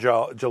premiering in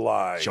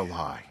July.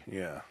 July.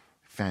 Yeah.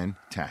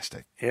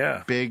 Fantastic.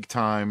 Yeah. Big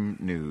time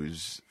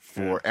news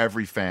for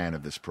every fan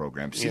of this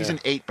program. Season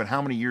 8, but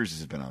how many years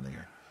has it been on the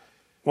air?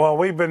 Well,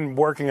 we've been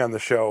working on the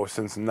show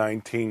since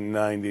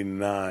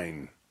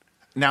 1999.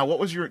 Now,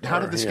 how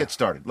did this get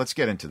started? Let's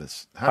get into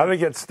this. How did it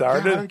get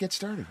started? How did it get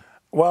started?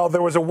 Well,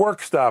 there was a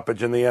work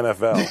stoppage in the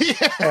NFL.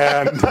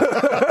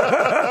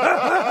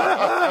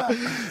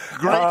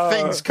 Great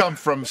things come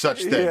from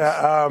such things.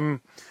 Yeah.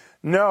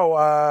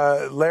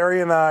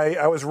 Larry and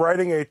I was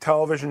writing a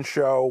television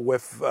show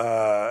with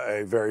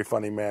a very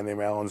funny man named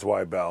Alan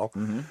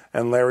Zweibel,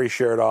 and Larry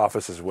shared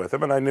offices with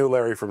him, and I knew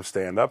Larry from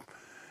stand-up.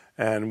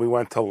 And we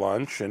went to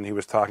lunch, and he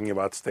was talking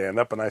about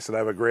stand-up, and I said, I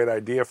have a great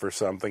idea for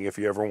something if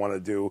you ever want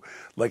to do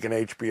like an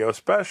HBO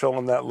special,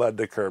 and that led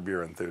to Curb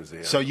Your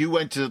Enthusiasm. So you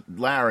went to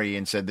Larry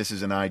and said, this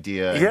is an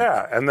idea.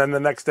 Yeah, and then the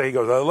next day he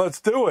goes,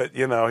 let's do it.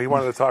 He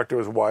wanted to talk to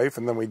his wife,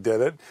 and then we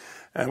did it.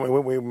 And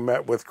we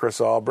met with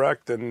Chris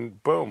Albrecht,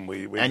 and boom,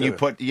 we and you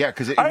put,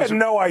 because I had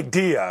no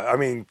idea. I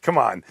mean, come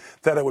on,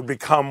 that it would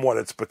become what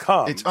it's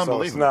become. It's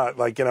unbelievable. So it's not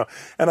like, and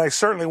I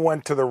certainly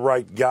went to the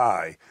right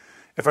guy.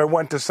 If I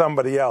went to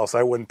somebody else,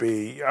 I wouldn't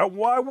be. I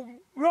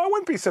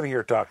wouldn't be sitting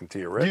here talking to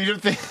you, Rick. You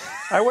think?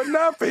 I would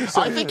not be.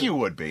 I think you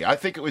would be. I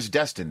think it was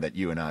destined that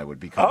you and I would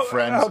become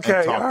friends and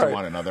talk to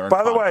one another.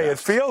 By the way, it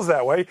feels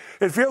that way.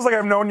 It feels like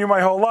I've known you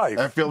my whole life.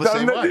 I feel the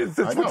same way.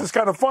 Which is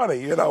kind of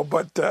funny,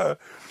 But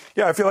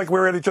yeah, I feel like we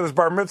were at each other's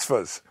bar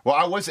mitzvahs. Well,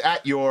 I was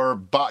at your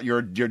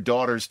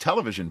daughter's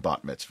television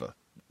bat mitzvah.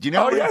 Do you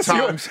know how many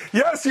times?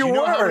 Yes, you were.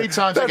 Know how many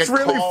times That's I get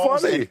really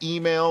calls funny. And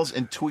emails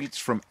and tweets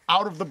from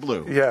out of the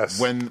blue? Yes.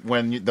 When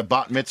the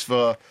bat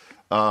mitzvah.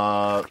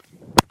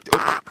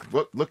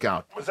 Look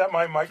out! Was that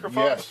my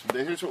microphone? Yes.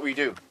 Here's what we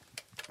do: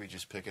 we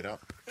just pick it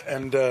up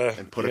and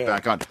put it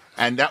back on.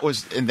 And that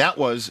was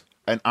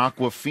an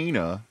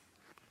Aquafina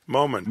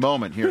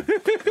moment here.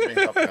 Let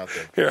me help you out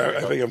there. Here,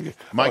 I think I'm.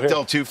 Mike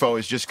Del Tufo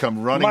has just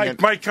come running.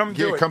 Mike, come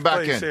do it. Come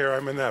back Please, in. Here,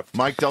 I'm inept.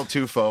 Mike Del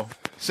Tufo.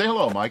 Say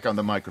hello, Mike, on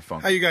the microphone.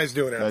 How you guys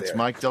doing out there? That's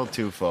Mike Del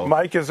Tufo.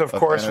 Mike is, of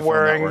course, NFL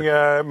wearing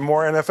Network.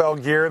 more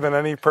NFL gear than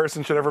any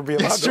person should ever be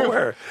allowed to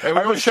wear. Hey,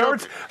 Are the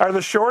shorts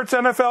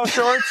NFL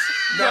shorts?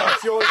 No,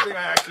 it's the only thing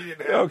I actually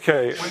didn't have.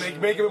 Okay. When they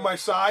make them in my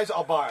size,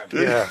 I'll buy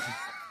them. Yeah.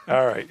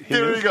 All right.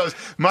 Here he goes.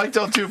 Mike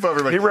Del Tufo,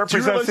 everybody. He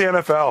represents the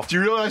NFL. Do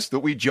you realize that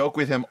we joke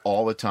with him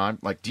all the time?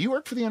 Like, do you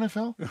work for the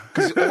NFL?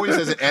 Because he always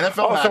has an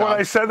NFL hat so when on,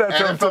 I said that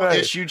to him today.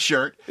 NFL-issued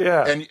shirt.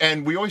 Yeah.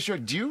 And we always joke,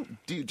 who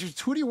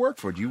do you work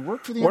for? Do you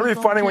work for the NFL? Wouldn't it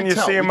be funny when you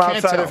see him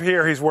outside tell. of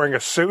here, he's wearing a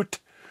suit,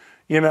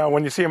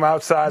 when you see him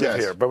outside Yes. of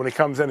here. But when he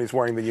comes in, he's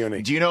wearing the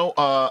uni. Do you know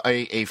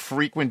a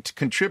frequent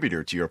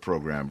contributor to your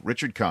program,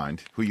 Richard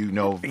Kind, who you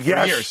know for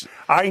Yes, years?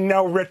 I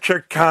know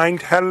Richard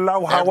Kind.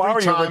 Hello, how are you,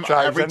 Rich Eisen?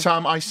 Every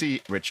time I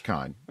see Rich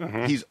Kind,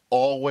 he's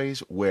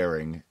always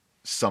wearing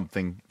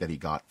something that he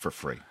got for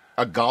free.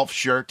 A golf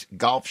shirt,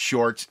 golf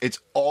shorts. It's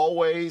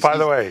always. By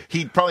the way,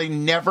 he probably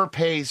never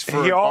pays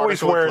for. He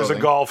always article of wears a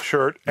clothing. golf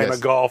shirt and Yes.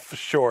 a golf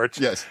shorts.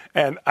 Yes.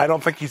 And I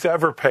don't think he's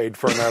ever paid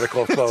for an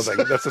article of clothing.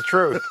 That's the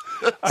truth.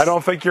 I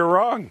don't think you're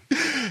wrong.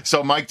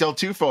 So Mike Del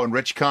Tufo and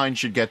Rich Kind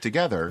should get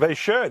together. They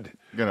should.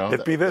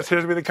 It'd be this.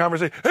 Here's be the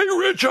conversation. Hey,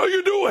 Rich, how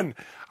you doing?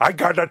 I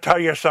got to tell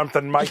you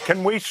something, Mike.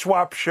 Can we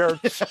swap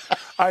shirts?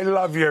 I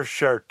love your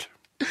shirt.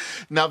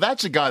 Now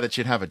that's a guy that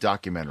should have a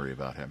documentary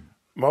about him.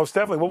 Most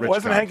definitely. Rich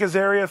Wasn't Kind. Hank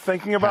Azaria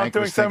thinking about Hank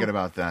doing was something? thinking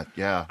about that,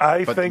 yeah.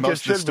 But think most it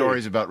of the should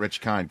stories be. about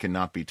Rich Kind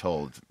cannot be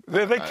told.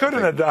 They could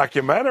in a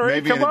documentary.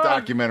 Maybe Come in a on.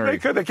 documentary. They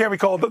could. They can't be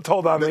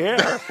told on the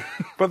air,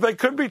 but they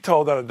could be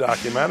told on a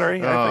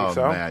documentary. I think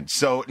so. Oh, man.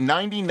 So,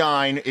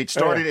 99, it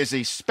started as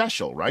a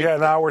special, right? Yeah,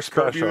 an hour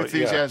Curb special. Your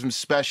Enthusiasm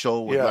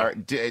special. With Yeah.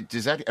 Larry.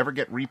 Does that ever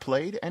get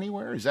replayed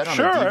anywhere? Is that on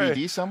Sure. a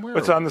DVD somewhere?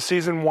 It's on the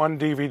season 1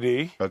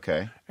 DVD.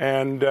 Okay.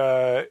 And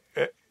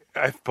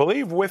I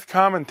believe with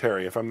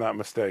commentary, if I'm not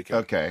mistaken.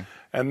 Okay.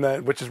 And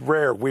then, which is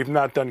rare. We've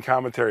not done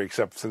commentary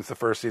except since the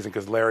first season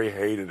because Larry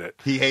hated it.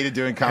 He hated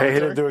doing He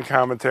commentary? hated doing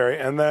commentary.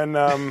 And then,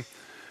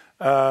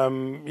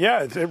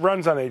 it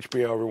runs on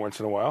HBO every once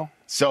in a while.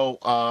 So,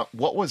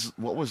 what was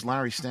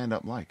Larry's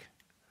stand-up like?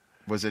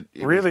 Was it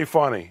Really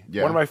funny.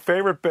 Yeah. One of my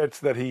favorite bits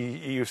that he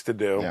used to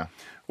do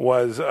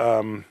was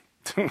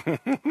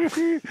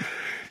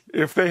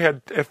if they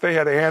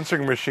had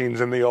answering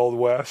machines in the Old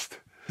West.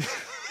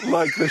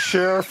 Like the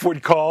sheriff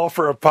would call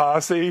for a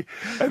posse,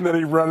 and then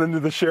he'd run into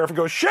the sheriff and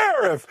go,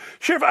 Sheriff,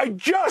 I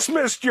just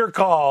missed your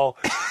call.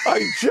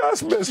 I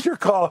just missed your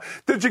call.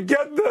 Did you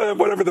get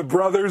the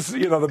brothers,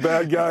 the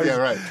bad guys? Yeah,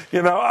 right.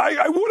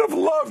 I would have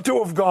loved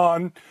to have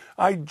gone.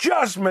 I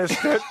just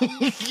missed it.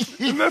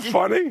 Isn't that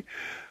funny?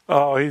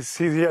 Oh,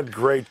 he had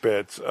great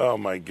bits. Oh,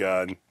 my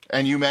God.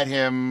 And you met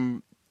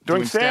him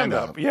doing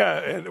stand-up.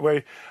 Yeah.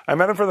 I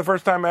met him for the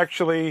first time,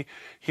 actually.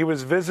 He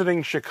was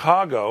visiting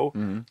Chicago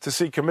to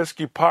see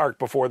Comiskey Park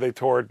before they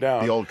tore it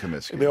down. The old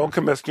Comiskey. The old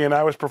Comiskey, and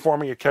I was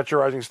performing at Catch a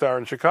Rising Star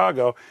in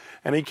Chicago,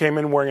 and he came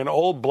in wearing an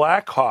old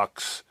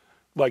Blackhawks,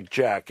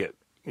 jacket.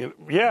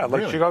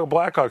 Really? Chicago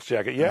Blackhawks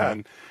jacket, yeah.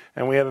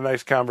 And we had a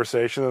nice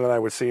conversation, and then I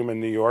would see him in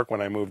New York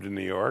when I moved to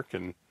New York.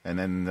 And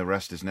then the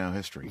rest is now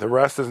history. The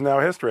rest is now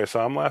history. I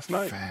saw him last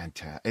night.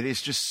 Fantastic. It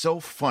is just so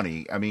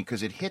funny. I mean,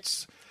 because it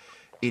hits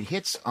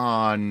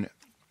on.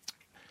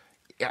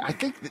 I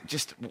think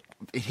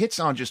it hits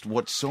on just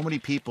what so many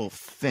people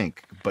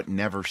think but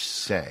never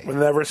say.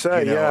 Never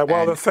say, yeah.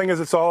 Well, the thing is,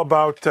 it's all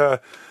about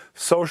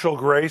social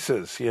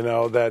graces,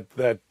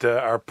 that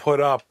are put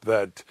up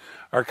that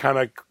are kind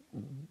of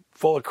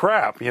full of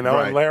crap, Right.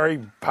 and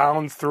Larry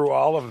pounds through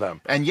all of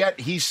them. And yet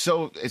it's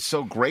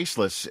so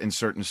graceless in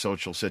certain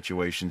social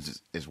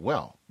situations as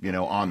well,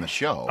 on the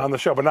show. On the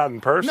show, but not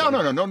in person. No.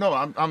 I'm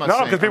not saying.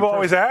 No, because people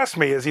always ask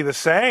me, is he the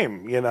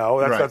same?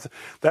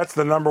 That's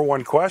the number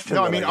one question.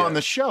 No, I mean, on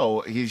the show,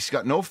 he's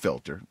got no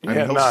filter. I mean,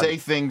 he'll none. say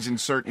things in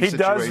certain He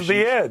situations. does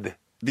the id.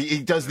 He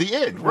does the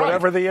id, right.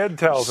 Whatever the id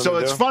tells him So to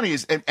it's do. funny,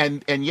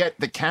 and yet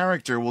the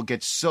character will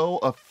get so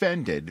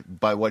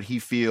offended by what he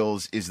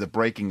feels is the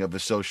breaking of the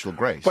social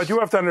grace. But you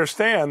have to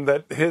understand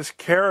that his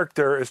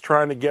character is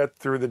trying to get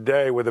through the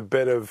day with a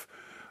bit of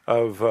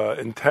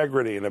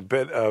integrity and a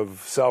bit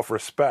of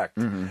self-respect.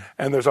 Mm-hmm.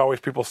 And there's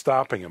always people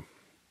stopping him.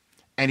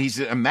 And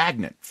he's a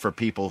magnet for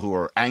people who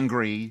are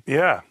angry,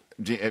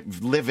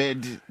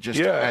 livid, just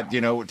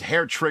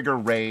hair trigger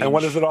rage. And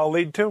what does it all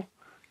lead to?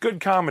 Good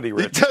comedy,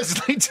 Rich. It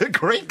does lead to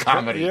great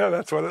comedy. Yeah,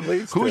 that's what it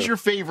leads to. Who's your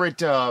favorite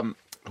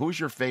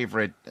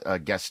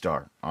guest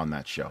star on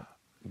that show?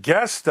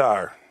 Guest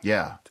star?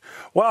 Yeah.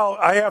 Well,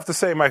 I have to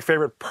say my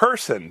favorite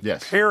person,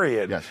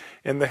 period, Yes.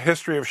 in the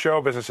history of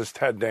show business is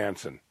Ted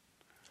Danson.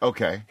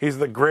 Okay. He's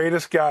the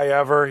greatest guy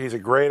ever. He's a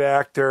great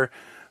actor.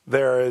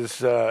 There is.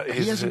 He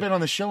hasn't been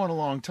on the show in a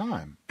long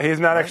time.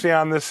 He's not actually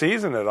on this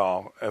season at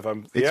all.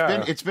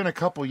 It's been a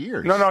couple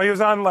years. No, he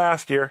was on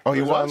last year. Oh, he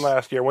was on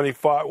last year when he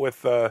fought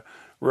with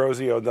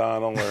Rosie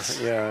O'Donnell,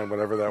 or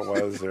whatever that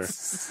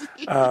was.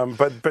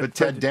 But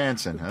Ted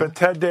Danson. Huh? But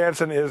Ted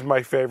Danson is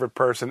my favorite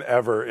person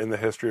ever in the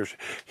history of.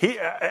 He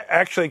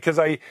actually, because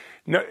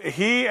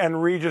he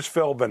and Regis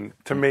Philbin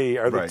to me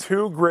are the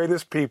two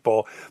greatest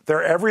people.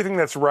 They're everything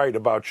that's right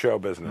about show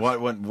business.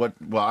 What?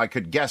 Well, I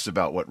could guess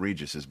about what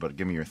Regis is, but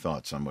give me your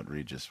thoughts on what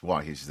Regis.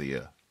 Why he's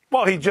the.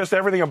 Well,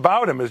 everything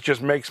about him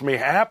just makes me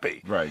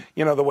happy. Right.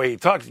 The way he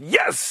talks.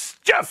 Yes,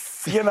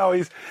 Jeff.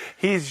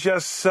 He's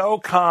just so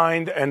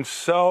kind and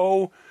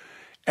so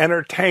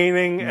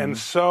entertaining and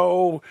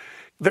so.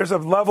 There's a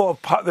level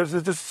of there's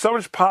just so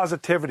much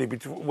positivity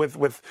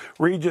with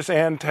Regis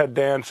and Ted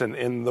Danson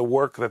in the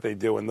work that they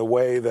do and the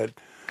way that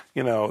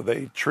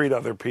they treat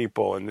other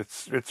people, and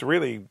it's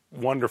really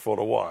wonderful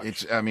to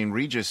watch.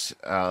 Regis.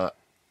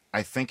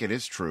 I think it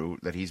is true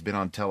that he's been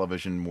on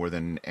television more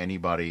than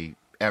anybody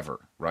ever,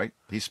 right?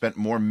 He spent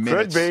more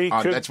minutes.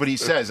 That's what he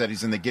says, that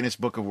he's in the Guinness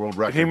Book of World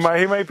Records. He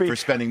might be for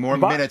spending more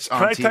minutes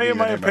on TV. Can I tell you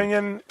my anybody.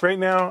 opinion right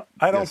now?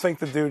 I don't think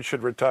the dude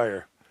should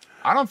retire.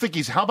 I don't think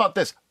he's. How about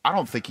this? I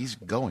don't think he's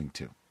going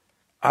to.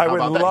 I would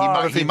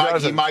love if he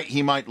doesn't.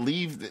 He might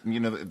leave.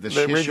 The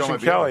shit Regis show.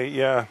 and Kelly,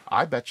 yeah.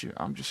 I bet you.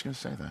 I'm just going to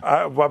say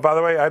that. Well, by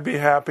the way, I'd be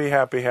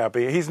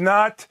happy. He's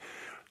not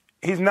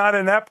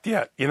inept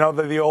yet. You know,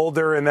 the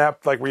older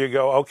inept, like where you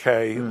go,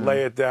 okay,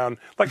 lay it down.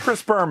 Like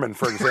Chris Berman,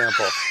 for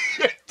example,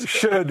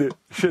 should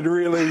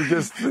really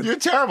just. You're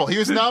terrible. He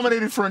was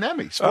nominated for an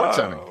Emmy, sports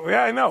Emmy.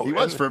 Yeah, I know. He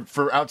was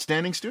for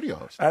outstanding studio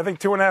host. I think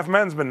 2.5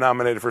 Men's been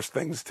nominated for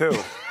things too.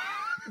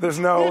 There's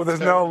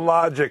no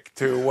logic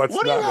to what's.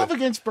 What do you have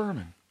against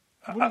Berman?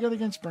 What do you got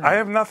against Berman? I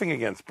have nothing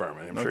against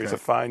Berman. I'm sure he's a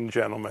fine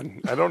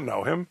gentleman. I don't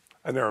know him.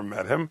 I never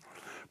met him.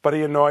 But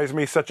he annoys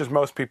me, such as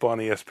most people on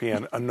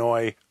ESPN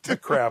annoy the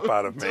crap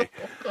out of me.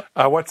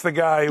 What's the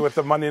guy with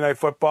the Monday Night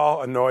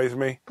Football? Annoys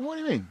me. What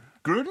do you mean?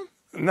 Gruden?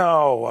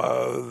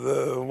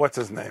 No, what's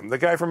his name? The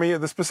guy from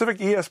the specific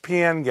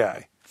ESPN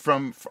guy.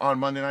 On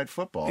Monday Night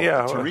Football.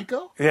 Yeah.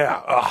 Tirico?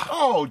 Yeah.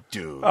 Oh,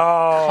 dude.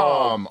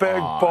 Oh, come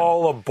big on.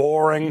 bowl of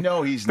boring.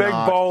 No, he's big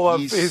not. Big bowl of.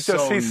 He's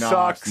he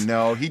sucks.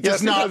 No, he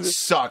does not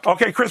suck.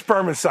 Okay, Chris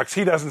Berman sucks.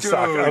 He doesn't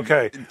suck.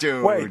 Okay.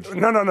 Dude. Wait.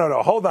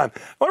 No. Hold on.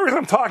 The only reason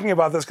I'm talking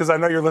about this because I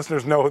know your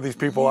listeners know who these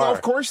people are.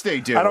 Of course they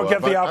do. I don't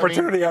get the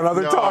opportunity on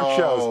other talk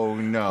shows.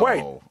 No.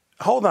 Wait.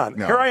 Hold on.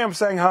 No. Here I am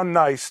saying how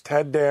nice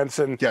Ted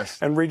Danson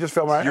and Regis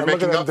Philbin. You're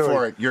making up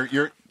for it.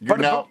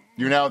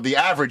 You're now the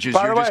average is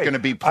you're just going to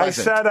be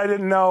pleasant. I said I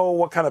didn't know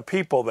what kind of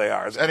people they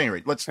are. At any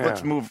rate, let's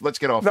move. Let's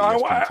get off. No,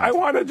 ESPN I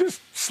want to just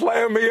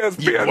slam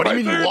ESPN. What do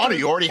you mean you want to?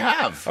 You already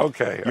have.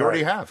 Okay, you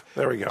already have.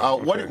 There we go.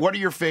 What are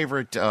your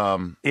favorite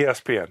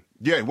ESPN?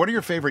 Yeah, what are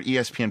your favorite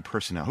ESPN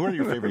personnel? Who are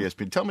your favorite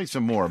ESPN? Tell me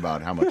some more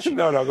about how much.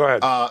 No, go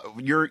ahead.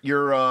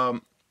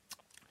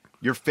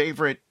 Your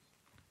favorite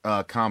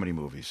comedy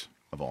movies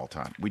of all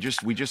time. We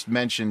just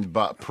mentioned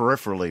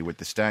peripherally with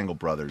the Stangel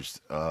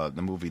brothers,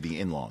 the movie The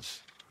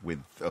In-Laws. With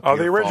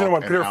the original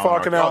one, Peter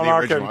Falk and Alan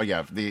Arkin. The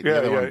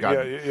other one.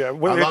 Yeah. I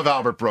love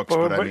Albert Brooks,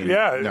 but I mean,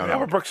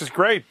 Albert Brooks is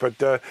great.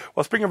 But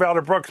speaking of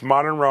Albert Brooks,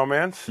 Modern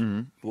Romance,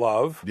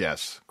 Love,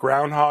 yes,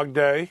 Groundhog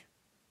Day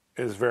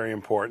is very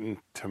important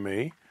to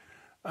me.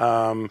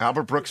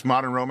 Albert Brooks'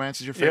 Modern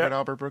Romance is your favorite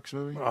Albert Brooks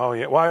movie? Oh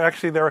yeah. Well,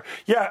 actually, by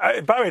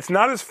the way, it's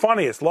not as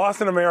funny. It's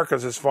Lost in America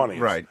is funny,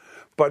 right?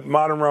 But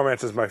Modern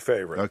Romance is my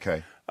favorite.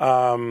 Okay.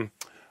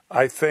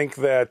 I think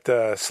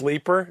that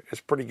Sleeper is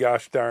pretty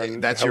gosh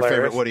darn. That's hilarious.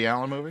 your favorite Woody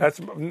Allen movie? That's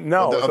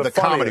the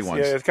comedy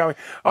ones. Yeah, it's comedy.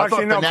 I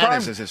thought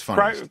Bananas is his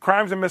funniest.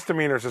 Crimes and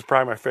Misdemeanors is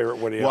probably my favorite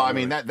Woody Allen. Well, I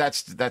mean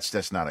that's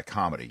just not a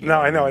comedy.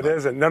 No, I know it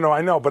isn't. No,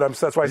 I know, but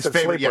that's why I said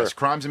favorite, Sleeper. Yes,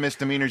 Crimes and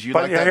Misdemeanors. You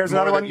like that? Here's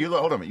another one.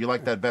 Hold on, you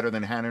like that better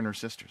than Hannah and Her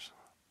Sisters?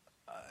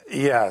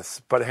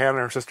 Yes, but Hannah and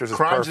Her Sisters is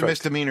Crimes perfect. and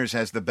Misdemeanors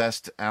has the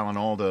best Alan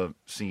Alda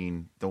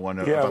scene, the one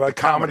about the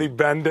comedy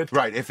bend it.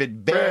 Right, if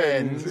it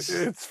bends,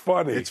 it's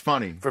funny. It's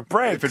funny. If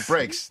it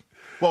breaks.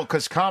 Well,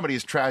 because comedy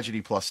is tragedy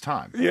plus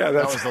time. Yeah,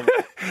 that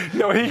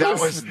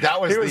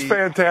was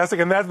fantastic,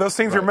 and those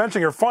scenes you're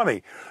mentioning are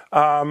funny.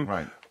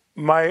 Right.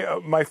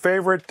 My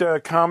favorite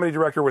comedy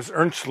director was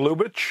Ernst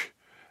Lubitsch,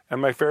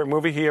 and my favorite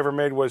movie he ever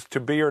made was To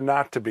Be or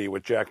Not to Be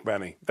with Jack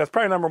Benny. That's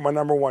probably my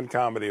number one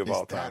comedy of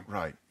all time.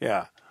 Right.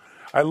 Yeah.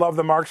 I love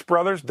the Marx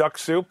Brothers. Duck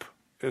Soup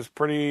is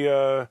pretty.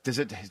 Does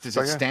it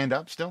stand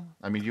up still?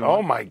 I mean,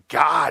 my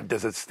God,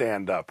 does it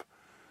stand up?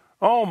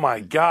 Oh my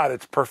God,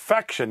 it's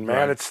perfection, man.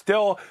 Right. It's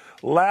still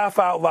laugh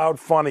out loud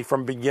funny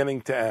from beginning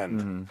to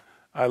end. Mm-hmm.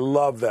 I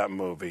love that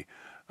movie.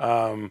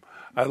 I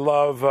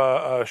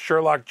love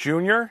Sherlock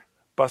Jr.,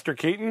 Buster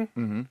Keaton.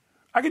 Mm-hmm.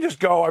 I could just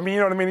go. I mean,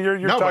 you know what I mean.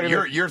 You're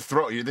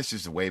talking. This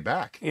is way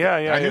back. Yeah.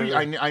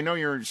 I know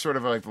you're sort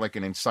of like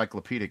an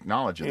encyclopedic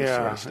knowledge of this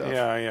sort of stuff.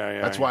 Yeah.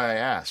 That's why I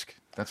ask.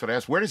 That's what I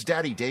asked. Where does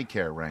Daddy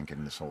Daycare rank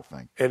in this whole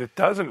thing? It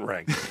doesn't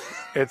rank.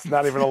 It's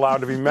not even allowed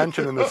to be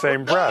mentioned in the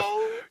same breath.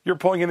 You're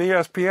pulling an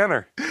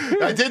ESPNer.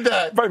 I did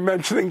that by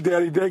mentioning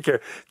Daddy Daycare.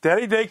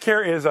 Daddy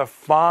Daycare is a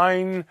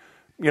fine,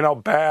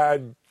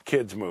 bad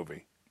kids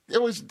movie.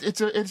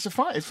 It's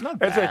fine. It's not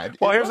bad.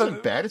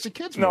 It's bad. It's a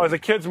kids movie. No, as a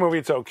kids movie,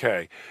 it's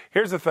okay.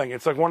 Here's the thing.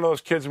 It's like one of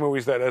those kids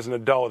movies that, as an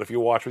adult, if you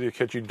watch with your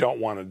kids, you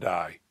don't want to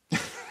die.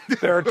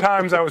 There are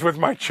times I was with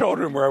my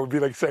children where I would be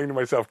like saying to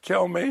myself,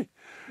 "Kill me."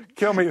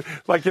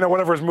 Like,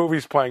 whatever his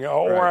movie's playing.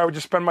 Or I would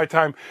just spend my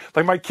time,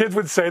 like my kids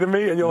would say to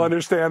me, and you'll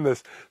understand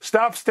this,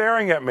 stop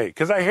staring at me.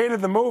 Because I hated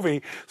the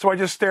movie, so I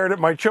just stared at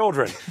my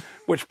children,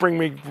 which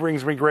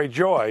brings me great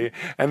joy.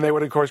 And they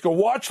would, of course, go,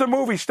 watch the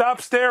movie,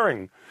 stop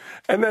staring.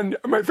 And then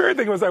my favorite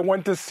thing was I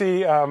went to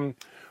see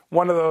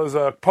one of those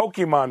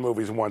Pokemon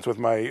movies once with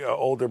my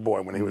older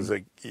boy when he was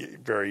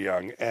very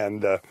young.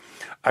 And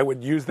I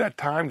would use that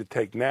time to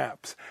take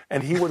naps.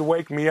 And he would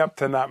wake me up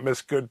to not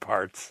miss good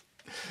parts.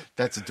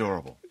 That's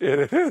adorable.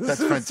 It is.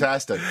 That's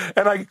fantastic.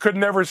 And I could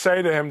never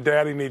say to him,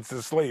 Daddy needs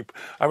to sleep.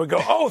 I would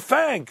go, oh,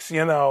 thanks,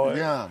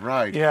 Yeah,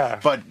 right. Yeah.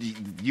 But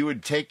you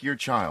would take your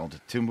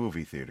child to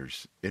movie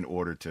theaters in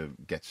order to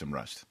get some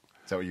rest.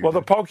 that what you Well,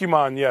 were the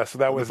Pokemon, yes.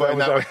 That was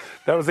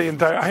the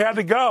entire. I had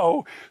to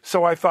go,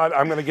 so I thought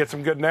I'm going to get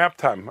some good nap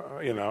time.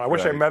 I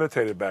wish I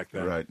meditated back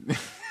then. Right.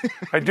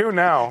 I do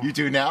now. You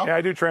do now? Yeah,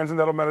 I do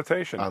transcendental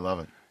meditation. I love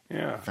it.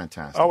 Yeah.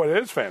 Fantastic. Oh, it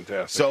is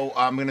fantastic. So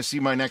I'm going to see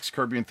my next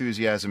Curb Your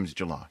Enthusiasm is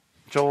July.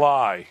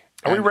 July.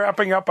 Are we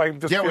wrapping up?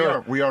 We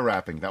are. We are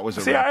wrapping. That was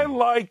a See,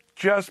 wrapping.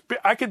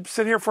 I could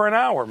sit here for an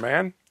hour,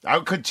 man. I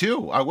could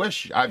too. I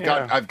wish.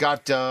 I've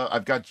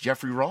got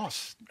Jeffrey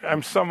Ross.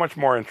 I'm so much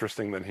more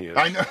interesting than he is.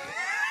 I know.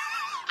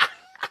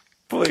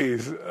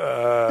 Please,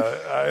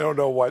 I don't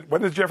know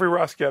when is Jeffrey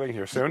Ross getting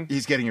here? Soon?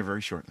 He's getting here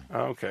very shortly.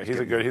 Okay,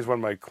 he's one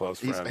of my close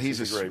friends. He's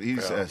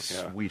a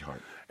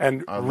sweetheart.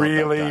 And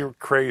really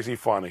crazy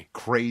funny.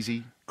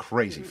 Crazy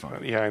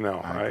funny. Yeah, I know.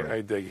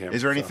 I dig him.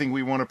 Is there anything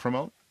we want to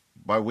promote?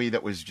 By we,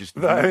 that was just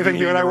anything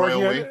you and I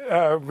working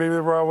at? Maybe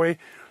the Royal We?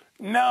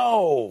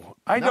 No,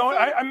 I don't.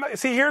 I'm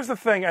see. Here's the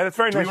thing. It's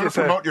very nice. Do you want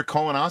to promote your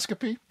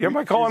colonoscopy? Yeah,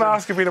 my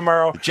colonoscopy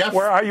tomorrow. Jeff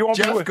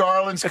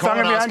Garlin's colonoscopy. It's not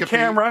going to be on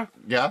camera.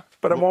 Yeah,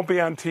 but it won't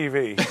be on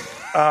TV.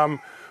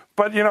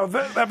 But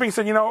that being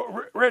said,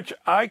 Rich,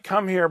 I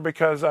come here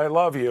because I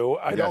love you.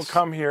 I don't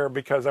come here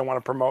because I want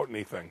to promote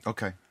anything.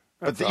 Okay.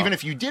 But even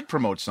if you did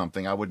promote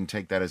something, I wouldn't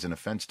take that as an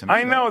offense to me.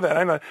 I know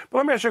that. But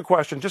let me ask you a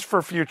question, just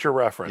for future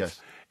reference.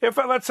 Yes. If,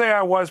 let's say,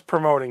 I was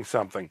promoting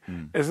something,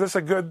 is this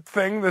a good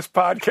thing, this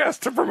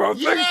podcast, to promote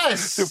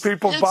yes. things? Do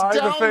people buy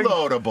the thing? It's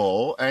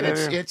downloadable, and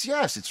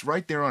it's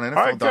right there on NFL.com.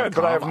 All right, good,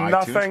 but I have iTunes.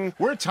 Nothing.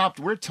 We're a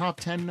top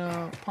 10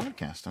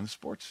 podcast on the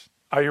sports.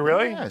 Are you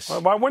really? Yes.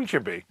 Well, why wouldn't you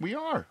be? We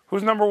are.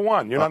 Who's number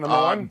one? You're not number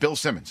one? Bill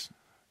Simmons.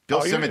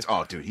 Bill Simmons,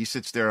 dude, he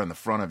sits there on the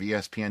front of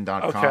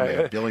ESPN.com. Okay. They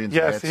have billions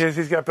of hits. Yes,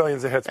 he's got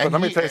billions of hits. But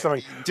let me tell you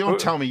something. Don't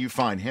tell me you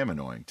find him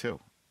annoying, too.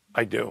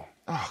 I do.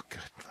 Oh, good.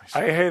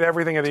 I hate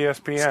everything at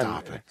ESPN.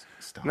 Stop it.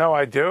 No,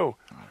 I do.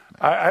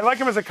 I like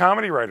him as a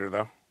comedy writer,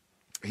 though.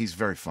 He's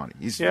very funny.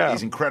 He's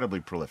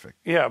incredibly prolific.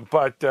 Yeah,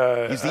 but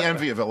he's the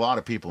envy of a lot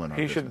of people in our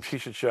business. He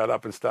should shut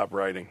up and stop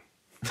writing.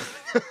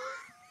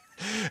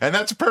 And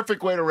that's a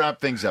perfect way to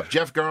wrap things up.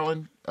 Jeff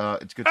Garlin,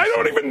 it's good to see you. I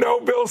don't even know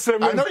Bill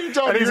Simmons. I know you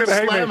don't. And You're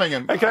gonna slamming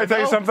him. And can I tell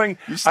you something?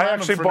 I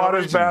actually bought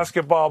his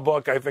basketball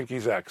book. I think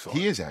he's excellent.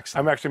 He is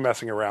excellent. I'm actually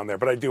messing around there,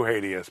 but I do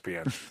hate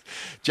ESPN.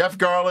 Jeff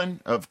Garlin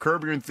of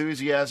Curb Your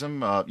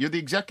Enthusiasm. You're the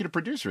executive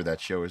producer of that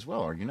show as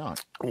well, are you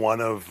not? One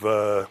of,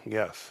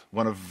 yes.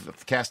 One of the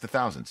cast of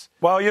thousands.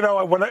 Well,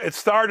 when it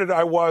started,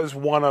 I was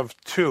one of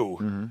two.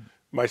 Mm-hmm.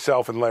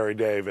 Myself and Larry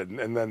David,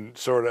 and then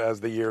sort of as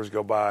the years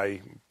go by,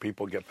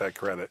 people get that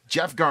credit.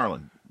 Jeff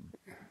Garlin,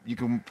 you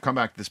can come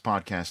back to this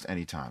podcast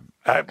anytime.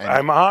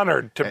 I'm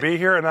honored to be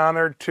here and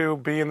honored to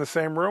be in the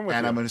same room with you.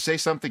 And I'm going to say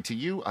something to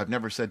you I've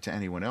never said to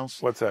anyone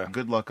else. What's that?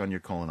 Good luck on your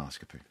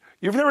colonoscopy.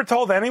 You've never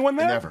told anyone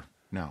that? Never.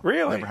 No.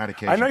 Really? Never had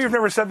occasion. I know you've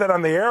never said that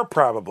on the air,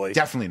 probably.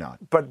 Definitely not.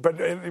 But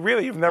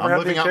really, you've never had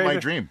the occasion? I'm living out my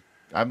dream.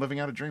 I'm living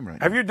out a dream right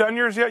now. Have you done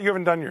yours yet? You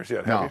haven't done yours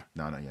yet, have you?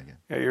 No, not yet.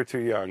 Yeah, you're too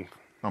young.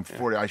 I'm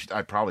 40.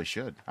 I probably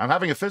should. I'm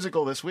having a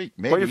physical this week.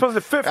 Maybe. Well, you're supposed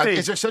to 50.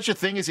 Is there such a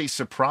thing as a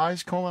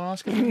surprise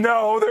colonoscopy?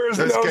 No, there is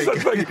no such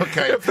thing.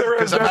 Okay,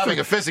 because I'm having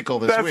a physical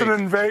this week. That's an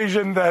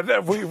invasion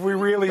that we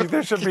really,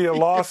 there should be a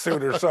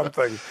lawsuit or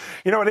something.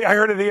 I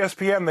heard at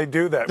ESPN they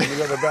do that when you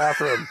go to the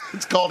bathroom.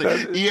 It's called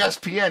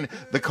ESPN,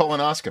 the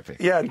colonoscopy.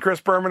 Yeah, and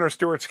Chris Berman or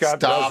Stuart Scott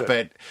does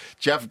it.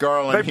 Jeff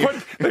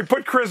Garlin. They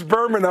put Chris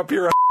Berman up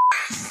your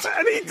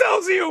and he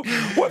tells you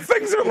what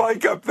things are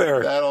like up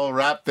there. That'll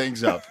wrap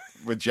things up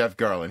with Jeff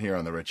Garlin here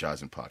on the Rich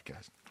Eisen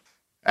podcast.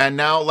 And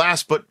now,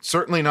 last but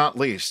certainly not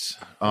least,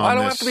 I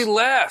don't have to be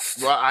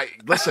last. Well,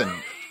 listen,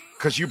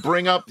 because you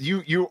bring up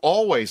you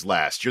always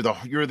last. You're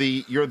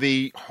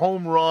the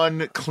home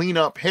run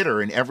cleanup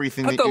hitter in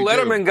everything Put that you do. Put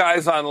the Letterman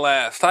guys on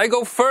last. I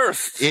go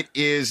first. It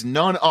is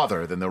none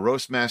other than the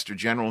Roastmaster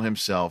General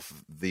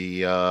himself,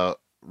 the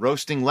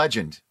roasting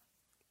legend,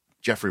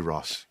 Jeffrey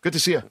Ross. Good to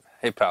see you.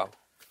 Hey, pal.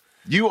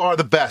 You are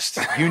the best.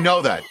 You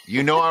know that. I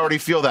already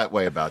feel that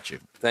way about you.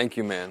 Thank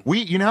you, man.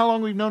 You know how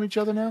long we've known each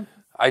other now?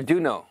 I do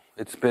know.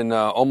 It's been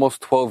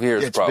almost 12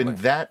 years, probably.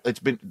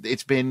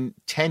 It's been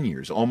 10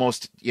 years,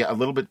 almost, a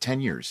little bit 10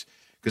 years.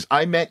 Because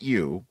I met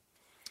you,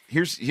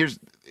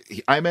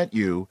 I met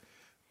you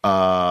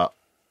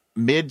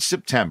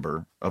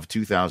mid-September of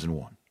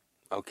 2001.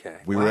 Okay.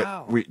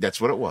 That's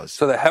what it was.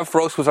 So the Hef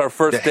Roast was our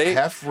first date? The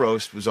Hef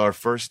Roast was our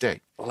first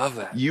date. Love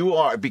that.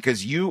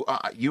 Because you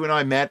and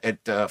I met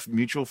at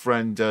mutual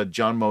friend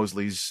John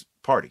Mosley's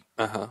party.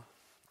 Uh-huh.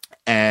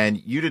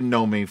 And you didn't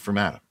know me from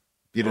Adam.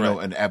 You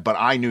didn't know, but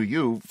I knew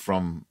you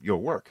from your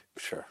work.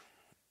 Sure.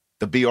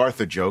 The B.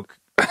 Arthur joke,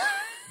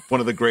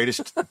 one of the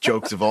greatest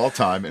jokes of all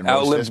time in roast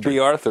outlived history. B.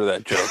 Arthur,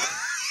 that joke.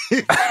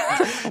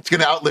 It's going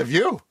to outlive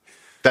you,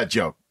 that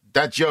joke.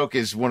 That joke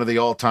is one of the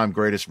all-time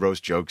greatest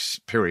roast jokes,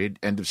 period,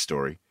 end of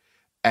story.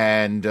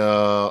 And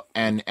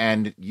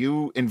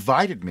you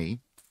invited me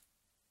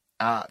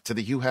to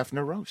the Hugh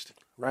Hefner roast.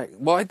 Right.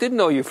 Well, I did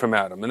know you from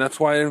Adam, and that's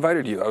why I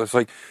invited you. I was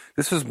like,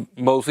 this is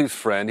Mosley's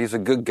friend. He's a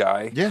good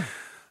guy. Yeah.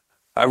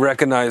 I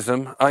recognize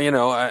him. I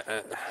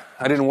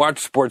didn't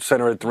watch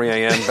SportsCenter at 3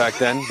 a.m. back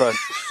then, but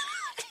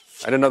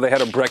I didn't know they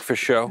had a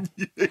breakfast show.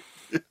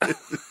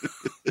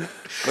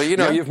 But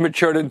you've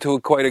matured into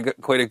quite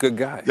a good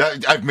guy.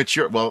 I've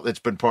matured. Well, it's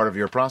been part of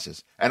your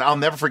process, and I'll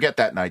never forget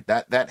that night.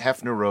 That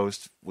Hefner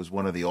roast was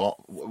one of the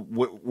all.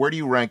 Where do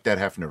you rank that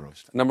Hefner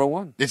roast? Number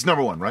one. It's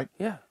number one, right?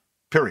 Yeah.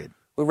 Period.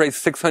 We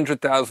raised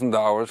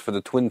 $600,000 for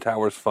the Twin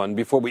Towers Fund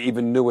before we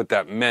even knew what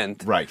that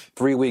meant. Right.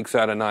 3 weeks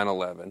out of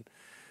 9/11.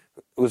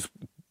 It was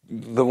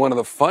one of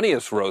the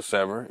funniest roasts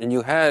ever, and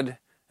you had,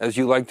 as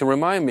you like to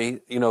remind me,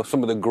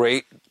 some of the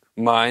great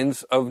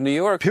minds of New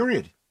York.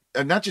 Period.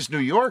 And not just New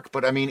York,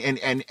 but I mean,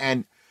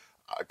 and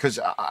because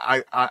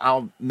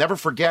I'll never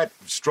forget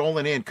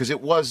strolling in, because it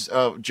was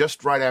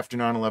just right after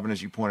 9/11,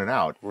 as you pointed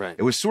out. Right.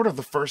 It was sort of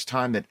the first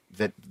time that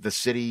the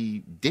city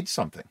did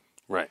something.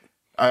 Right.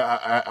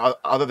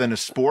 Other than a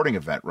sporting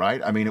event,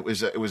 right? I mean, it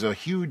was a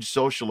huge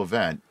social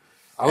event.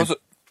 I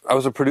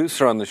was a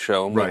producer on the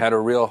show, and we Right. had a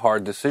real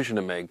hard decision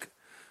to make.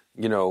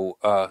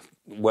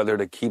 Whether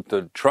to keep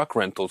the truck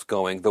rentals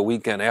going the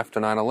weekend after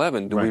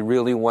 9/11. Do we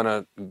really want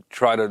to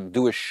try to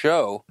do a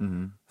show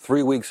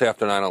 3 weeks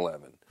after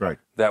 9/11? Right.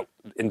 That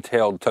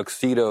entailed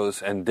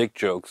tuxedos and dick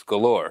jokes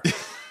galore.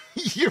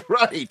 You're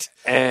right.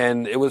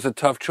 And it was a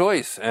tough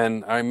choice.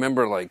 And I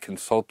remember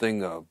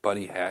consulting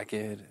Buddy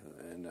Hackett,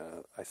 and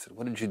I said,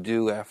 "What did you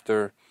do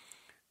after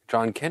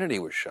John Kennedy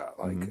was shot?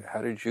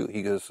 How did you?"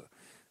 He goes,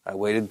 "I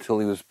waited until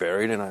he was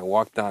buried, and I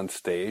walked on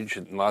stage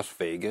in Las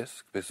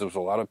Vegas, because there was a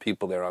lot of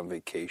people there on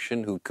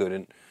vacation who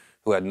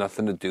had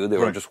nothing to do. They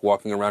were just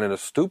walking around in a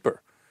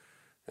stupor.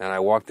 And I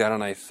walked out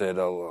and I said,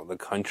 the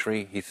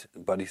country,"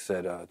 Buddy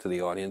said to the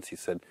audience, he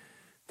said,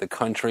 "The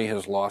country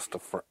has lost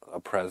a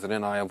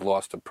president. I have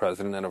lost a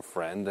president and a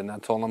friend, and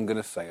that's all I'm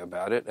going to say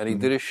about it." And he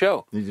did his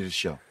show. He did his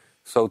show.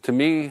 So to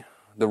me,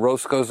 the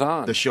roast goes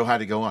on. The show had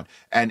to go on.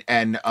 And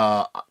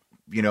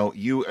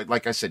you,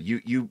 like I said,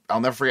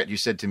 I'll never forget, you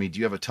said to me, "Do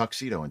you have a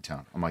tuxedo in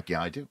town?" I'm like,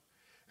 "Yeah, I do."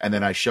 And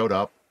then I showed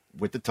up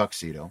with the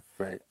tuxedo.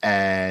 Right.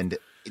 And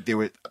there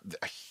was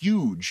a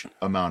huge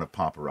amount of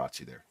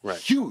paparazzi there. Right.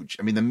 Huge.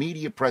 I mean, the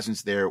media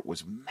presence there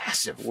was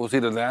massive. It was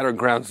either that or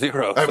Ground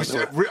Zero.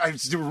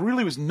 It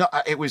really was not.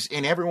 It was,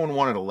 and everyone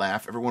wanted to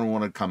laugh. Everyone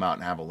wanted to come out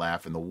and have a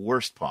laugh in the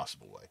worst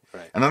possible way.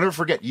 Right. And I'll never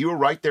forget, you were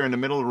right there in the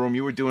middle of the room.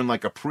 You were doing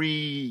like a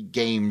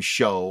pre-game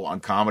show on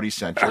Comedy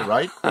Central,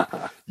 right?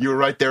 You were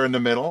right there in the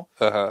middle.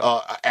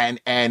 And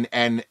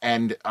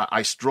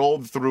I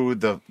strolled through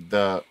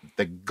the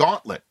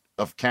gauntlet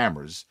of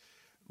cameras,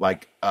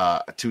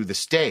 to the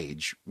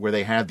stage where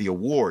they had the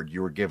award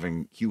you were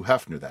giving Hugh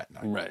Hefner that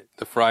night. Right.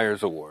 The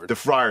Friars Award. The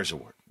Friars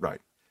Award,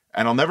 right.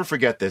 And I'll never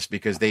forget this,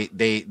 because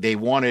they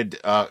wanted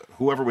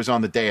whoever was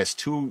on the dais,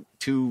 two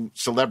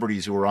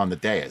celebrities who were on the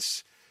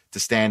dais, to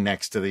stand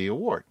next to the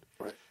award.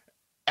 Right.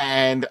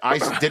 And I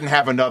didn't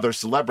have another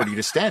celebrity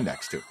to stand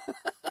next to.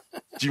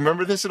 Do you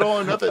remember this at all?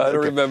 I don't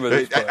remember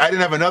this. I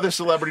didn't have another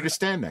celebrity to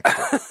stand next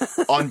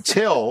to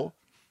until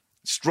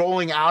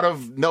strolling out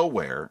of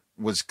nowhere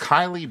was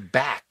Kylie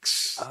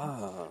Bax,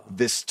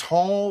 this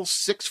tall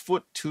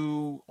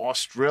 6'2"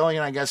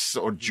 Australian, I guess,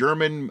 or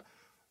German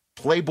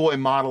Playboy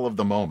model of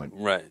the moment.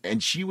 Right.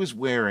 And she was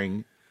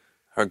wearing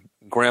her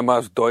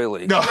grandma's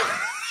doily. No.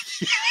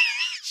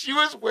 She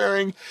was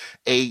wearing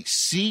a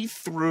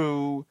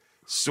see-through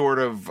sort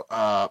of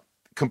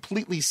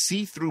completely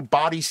see-through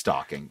body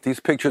stocking. These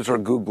pictures are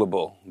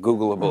Googleable.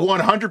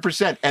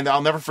 100%. And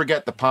I'll never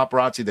forget the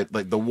paparazzi,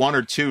 that the one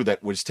or two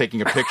that was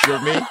taking a picture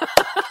of me.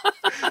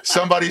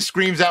 Somebody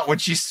screams out when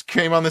she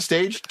came on the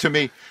stage to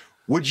me,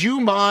 "Would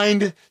you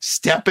mind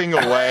stepping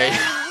away?"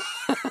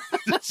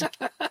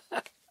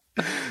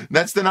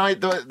 That's the night.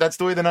 That's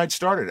the way the night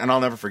started, and I'll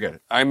never forget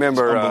it. I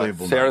remember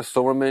Sarah night.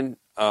 Silverman.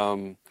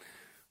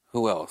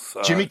 Who else?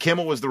 Jimmy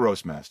Kimmel was the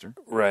roast master.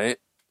 Right.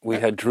 We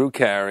had Drew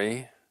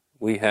Carey.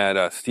 We had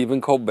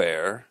Stephen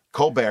Colbert.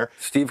 Steve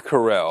Steve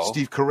Carell.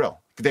 Carell.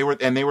 They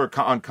were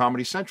on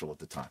Comedy Central at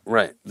the time.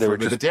 Right. They were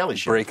just the Daily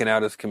Show, breaking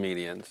out as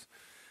comedians,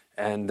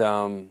 and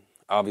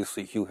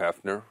obviously Hugh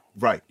Hefner.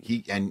 Right.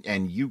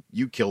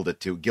 You killed it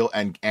too.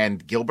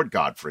 And Gilbert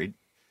Gottfried.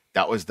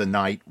 That was the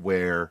night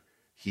where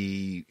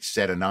he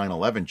said a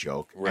 9/11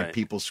 joke, and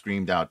people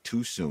screamed out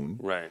too soon.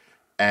 Right.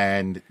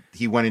 And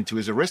he went into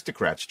his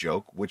Aristocrats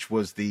joke, which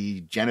was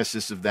the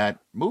genesis of that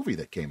movie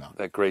that came out.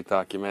 That great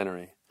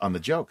documentary. On the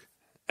joke.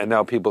 And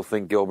now people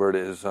think Gilbert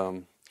is,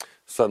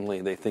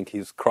 suddenly they think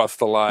he's crossed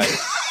the line.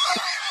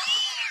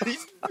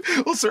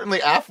 Well, certainly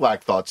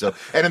Affleck thought so.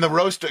 And in the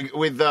roast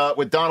with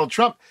Donald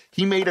Trump,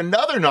 he made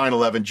another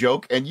 9/11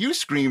 joke, and you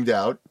screamed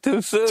out,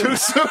 "Too soon." Too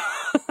soon.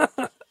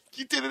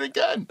 You did it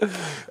again.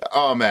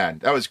 Oh, man.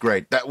 That was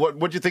great.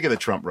 What'd you think of the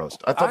Trump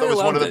roast? I thought that was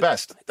one of the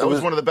best. That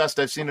was one of the best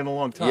I've seen in a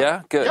long time.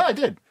 Yeah? Good. Yeah, I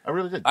did. I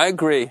really did. I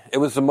agree. It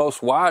was the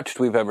most watched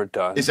we've ever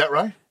done. Is that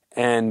right?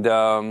 And,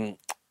 and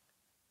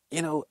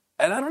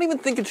I don't even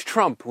think it's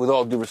Trump, with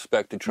all due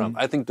respect to Trump.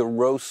 I think the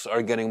roasts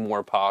are getting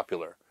more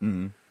popular.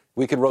 Mm-hmm.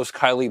 We could roast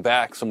Kylie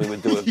Bax and we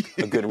would do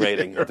a good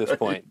rating at this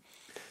point.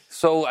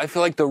 So I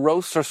feel like the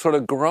roasts are sort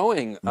of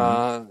growing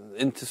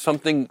into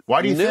something new.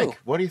 Why do you think?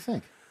 What do you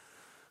think?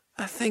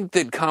 I think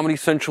that Comedy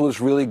Central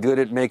is really good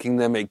at making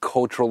them a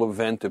cultural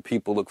event that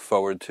people look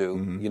forward to.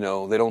 Mm-hmm. You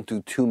know, they don't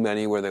do too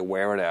many where they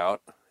wear it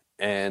out,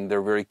 and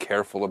they're very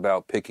careful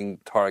about picking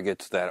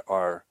targets that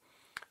are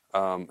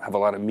have a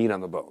lot of meat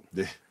on the bone.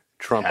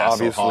 Trump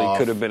obviously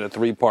could have been a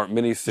 3-part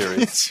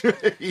miniseries. That's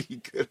right. He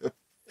could have.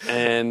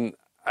 And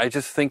I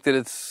just think that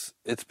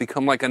it's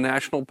become like a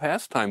national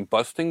pastime.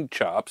 Busting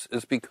chops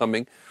is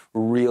becoming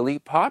really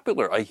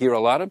popular. I hear a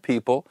lot of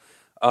people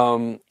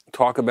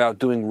talk about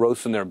doing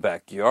roasts in their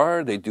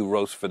backyard. They do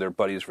roasts for their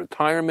buddy's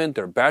retirement,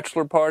 their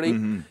bachelor party.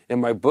 Mm-hmm.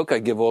 In my book, I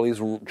give all these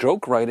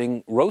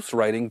roast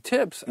writing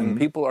tips, and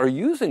people are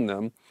using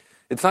them.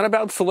 It's not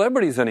about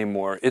celebrities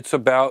anymore. It's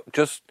about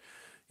just,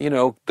 you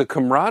know, the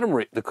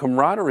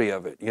camaraderie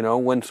of it. You know,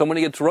 when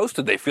somebody gets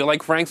roasted, they feel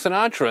like Frank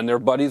Sinatra and their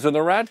buddies in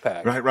the Rat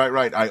Pack.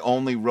 Right. I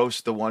only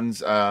roast the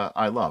ones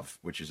I love,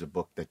 which is a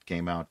book that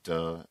came out.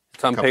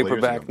 It's on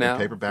paperback now.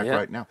 Paperback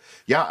right now.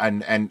 Yeah,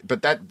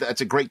 but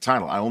that's a great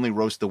title. I only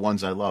roast the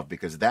ones I love,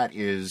 because that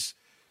is,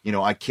 you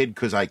know, I kid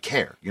because I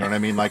care. You know what I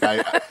mean? Like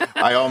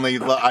I only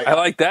I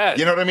like that.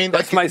 You know what I mean?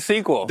 That's my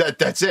sequel.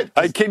 That's it.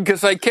 I kid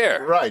because I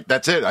care. Right.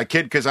 That's it. I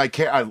kid because I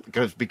care.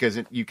 Because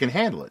you can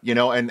handle it. You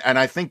know, and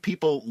I think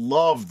people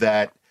love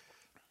that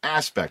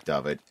aspect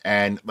of it.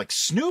 And like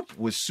Snoop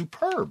was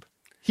superb.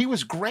 He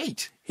was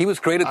great. He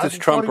was great at this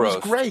Trump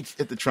roast. He was great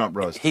at the Trump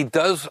roast. He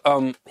does.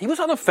 He was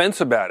on the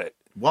fence about it.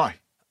 Why?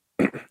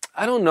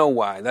 I don't know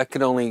why. That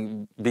could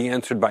only be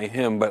answered by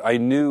him. But I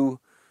knew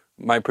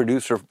my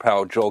producer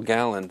pal Joel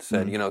Garlin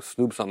said, you know,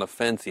 Snoop's on the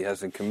fence. He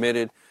hasn't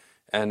committed.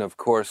 And of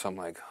course, I'm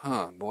like,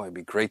 boy, it'd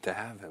be great to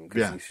have him,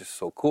 because he's just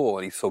so cool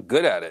and he's so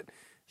good at it.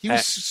 He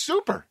was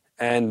super.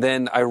 And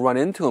then I run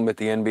into him at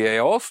the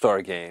NBA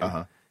All-Star game,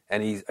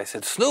 and I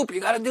said, Snoop, you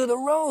got to do the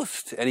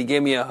roast. And he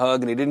gave me a hug,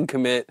 and he didn't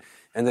commit.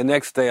 And the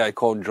next day, I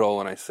called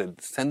Joel and I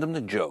said, send him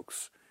the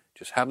jokes.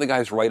 Just have the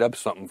guys write up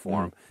something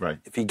for him. Right.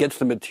 If he gets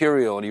the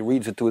material and he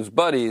reads it to his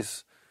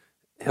buddies,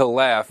 he'll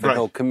laugh and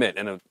he'll commit.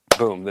 And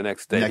boom, the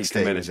next day he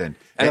committed. He was in.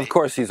 And of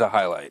course, he's a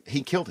highlight.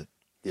 He killed it.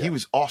 Yeah. He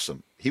was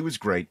awesome. He was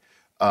great.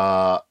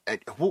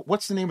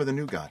 What's the name of the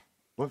new guy?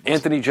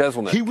 Anthony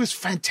Jeselnik. He was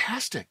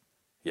fantastic.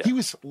 Yeah. He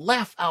was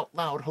laugh out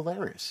loud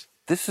hilarious.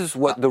 This is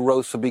what the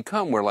roasts have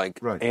become. Where like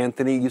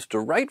Anthony used to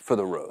write for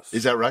the roast.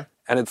 Is that right?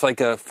 And it's like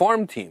a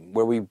farm team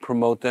where we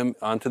promote them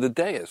onto the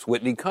dais.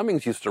 Whitney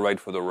Cummings used to write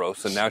for the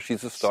roast, and now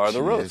she's the star of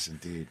the roast. Yes,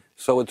 indeed.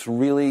 So it's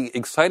really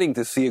exciting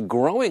to see it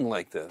growing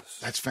like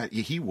this. That's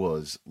he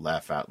was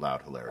laugh out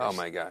loud hilarious. Oh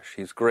my gosh,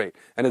 he's great.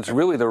 And it's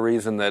really the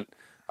reason that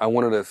I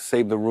wanted to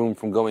save the room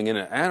from going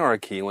into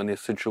anarchy when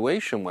this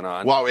situation went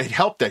on. Well, it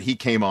helped that he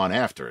came on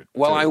after it.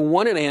 Well, I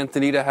wanted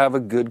Anthony to have a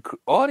good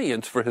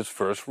audience for his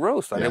first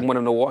roast. I didn't want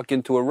him to walk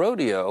into a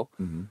rodeo,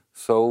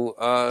 so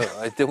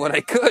I did what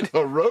I could.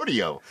 A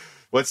rodeo?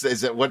 What's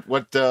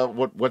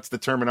the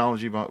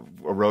terminology about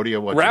a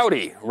rodeo?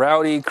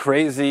 Rowdy,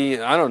 crazy.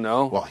 I don't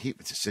know. Well,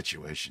 it's a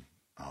situation.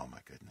 Oh my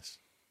goodness,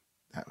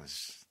 that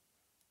was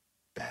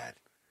bad.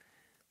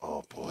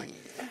 Oh boy!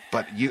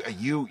 But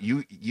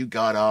you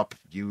got up.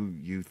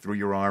 You threw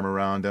your arm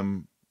around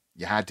him.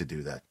 You had to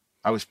do that.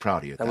 I was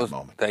proud of you at that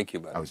moment. Thank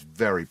you, buddy. I was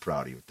very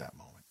proud of you at that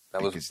moment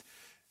because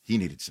he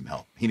needed some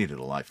help. He needed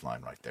a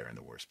lifeline right there in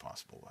the worst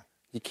possible way.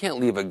 You can't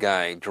leave a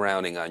guy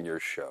drowning on your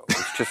show.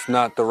 It's just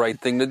not the right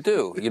thing to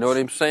do. You know what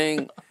I'm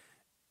saying?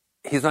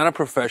 He's not a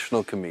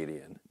professional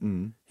comedian.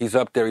 Mm-hmm. He's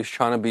up there. He's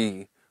trying to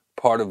be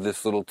part of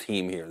this little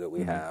team here that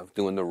we have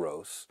doing the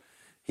roasts.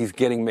 He's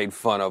getting made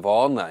fun of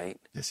all night.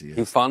 Yes, he is.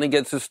 He finally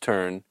gets his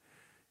turn.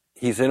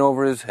 He's in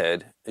over his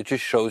head. It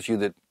just shows you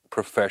that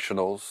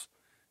professionals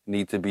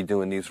need to be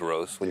doing these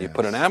roasts. When you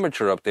put an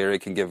amateur up there,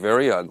 it can get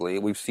very ugly.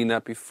 We've seen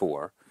that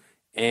before.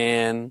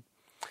 And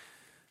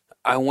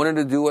I wanted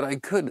to do what I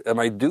could.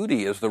 My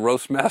duty as the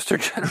roast master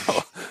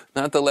general,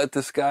 not to let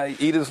this guy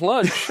eat his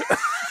lunch.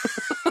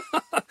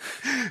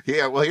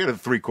 Yeah, well, he had a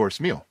 3-course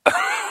meal.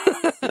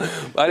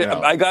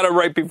 I got him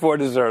right before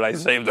dessert. I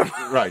saved him.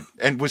 Right.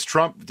 And was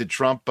Trump,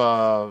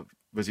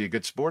 was he a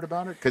good sport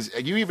about it? Because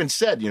you even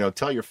said,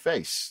 tell your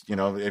face.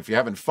 If you're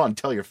having fun,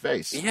 tell your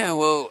face. Yeah,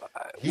 well,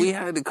 we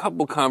had a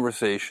couple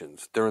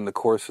conversations during the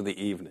course of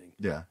the evening.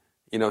 Yeah.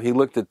 He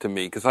looked to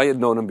me, because I had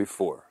known him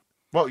before.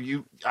 Well,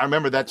 I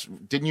remember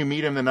didn't you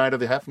meet him the night of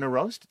the Hefner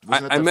roast?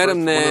 I met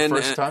him then, one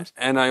of the first times?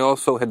 And I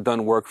also had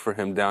done work for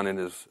him down in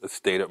his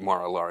estate at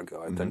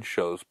Mar-a-Lago. I'd done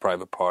shows,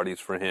 private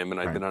parties for him,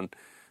 and I'd been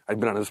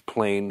on his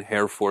plane,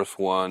 Air Force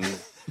One.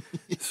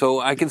 So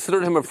I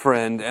considered him a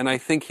friend, and I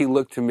think he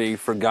looked to me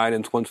for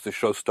guidance once the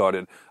show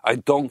started. I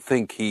don't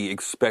think he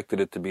expected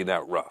it to be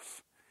that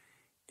rough.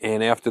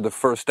 And after the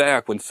first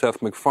act, when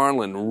Seth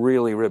MacFarlane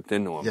really ripped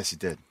into him. Yes, he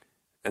did.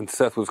 And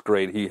Seth was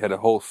great. He had a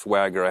whole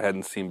swagger I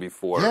hadn't seen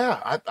before.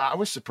 Yeah, I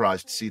was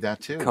surprised to see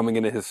that, too. Coming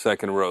into his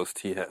second roast,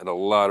 he had a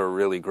lot of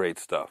really great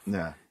stuff.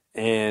 Yeah.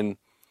 And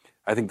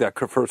I think that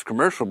first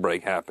commercial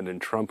break happened, and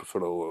Trump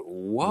sort of,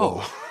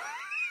 whoa.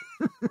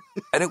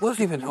 And it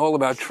wasn't even all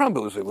about Trump.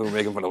 It was like we were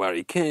making fun of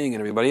Larry King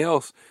and everybody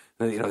else.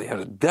 And, they had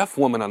a deaf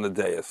woman on the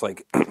dais.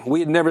 Like, we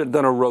had never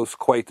done a roast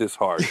quite this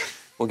hard.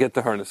 We'll get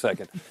to her in a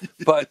second.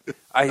 But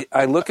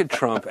I look at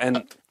Trump,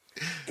 and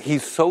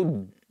he's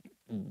so...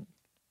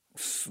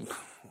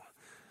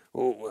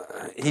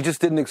 He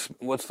just didn't.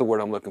 What's the word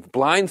I'm looking for?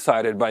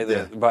 Blindsided by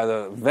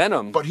the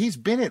venom. But he's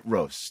been at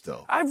roasts,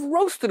 though. I've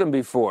roasted him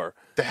before.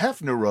 The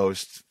Hefner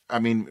roast. I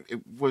mean, it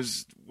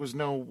was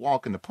no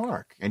walk in the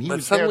park, and But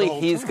was suddenly there the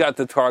whole he's time. got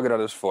the target on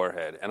his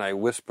forehead, and I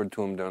whispered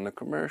to him during the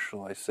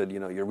commercial. I said,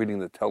 you're reading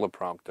the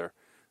teleprompter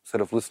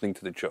instead of listening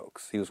to the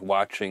jokes. He was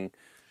watching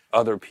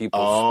other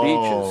people's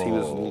speeches. He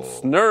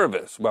was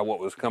nervous about what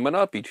was coming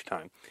up each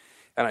time,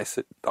 and I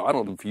said,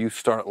 Donald, if you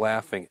start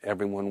laughing,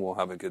 everyone will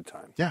have a good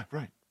time. Yeah,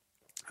 right.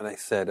 And I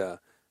said,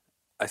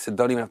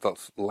 don't even have to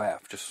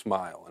laugh, just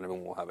smile, and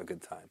everyone will have a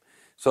good time.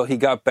 So he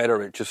got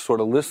better at just sort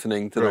of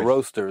listening to the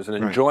roasters and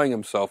enjoying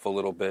himself a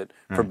little bit,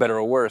 for better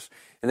or worse.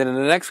 And then in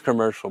the next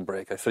commercial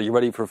break, I said, you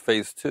ready for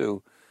phase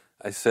 2?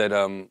 I said,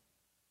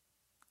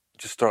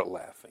 just start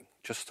laughing.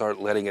 Just start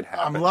letting it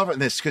happen. I'm loving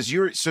this because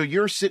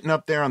you're sitting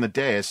up there on the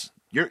dais.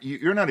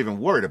 You're not even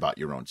worried about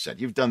your own set.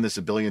 You've done this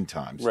a billion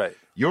times. Right.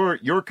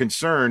 Your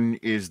concern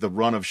is the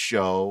run of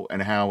show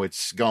and how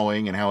it's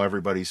going and how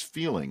everybody's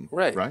feeling.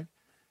 Right. Right.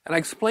 And I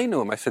explained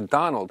to him, I said,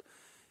 Donald,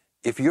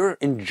 if you're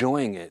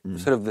enjoying it,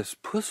 instead of this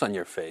puss on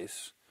your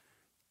face,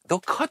 they'll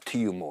cut to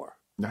you more.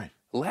 Right.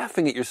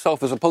 Laughing at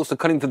yourself as opposed to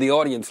cutting to the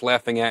audience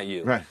laughing at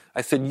you. Right.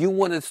 I said, you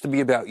want this to be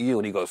about you.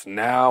 And he goes,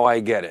 now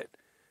I get it.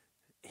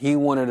 He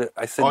wanted it.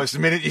 I said, it's the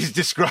minute he's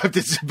described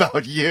it's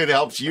about you, it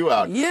helps you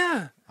out.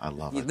 Yeah. I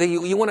love it.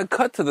 You want to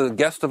cut to the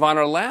guest of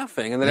honor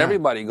laughing, and then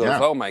everybody goes,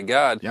 "Oh my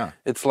God!" Yeah.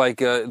 It's like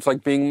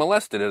being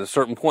molested. At a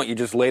certain point, you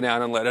just lay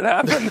down and let it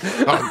happen.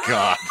 Oh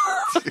God,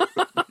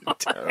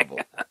 terrible.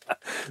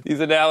 These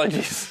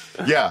analogies.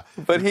 Yeah,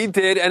 but he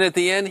did, and at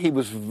the end, he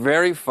was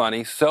very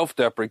funny,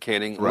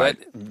 self-deprecating. Right.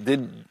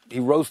 He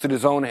roasted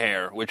his own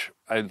hair, which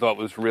I thought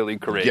was really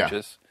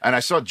courageous. Yeah. And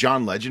I saw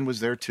John Legend was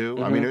there too.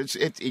 Mm-hmm. I mean,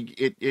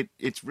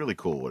 it's really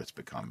cool what it's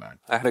become, man.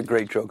 I had a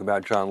great joke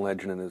about John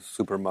Legend and his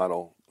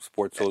supermodel.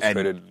 Sports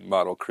Illustrated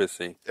model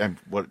Chrissy. And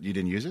what, you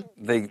didn't use it?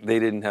 They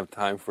didn't have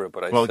time for it,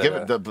 but I said... give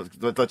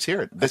it. Let's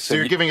hear it. So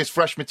you're giving us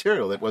fresh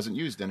material that wasn't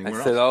used anywhere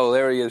else. I said, oh,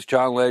 there he is,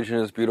 John Legend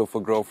and his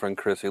beautiful girlfriend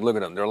Chrissy. Look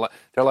at them.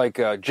 They're like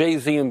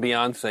Jay-Z and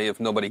Beyonce if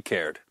nobody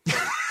cared.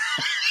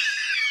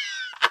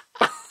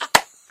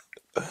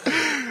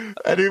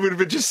 And he would have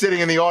been just sitting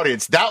in the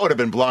audience. That would have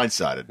been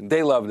blindsided.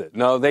 They loved it.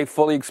 No, they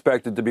fully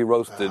expected to be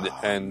roasted,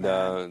 and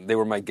they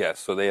were my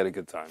guests, so they had a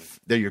good time.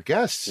 They're your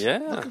guests? Yeah.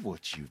 Look at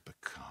what you've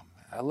become.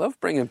 I love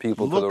bringing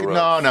people to the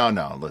roast.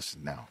 No.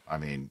 Listen, no. I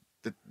mean,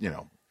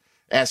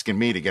 asking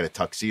me to get a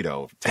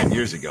tuxedo 10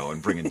 years ago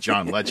and bringing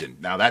John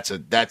Legend. Now that's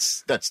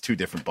two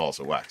different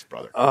balls of wax,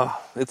 brother.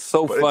 Oh, it's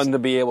so fun to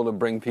be able to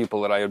bring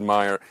people that I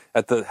admire.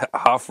 At the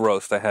Hoff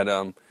roast, I had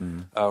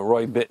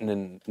Roy Bittan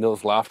and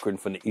Nils Lofgren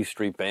from the E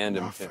Street Band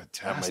at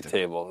my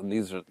table. And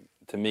these are,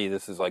 to me,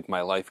 this is like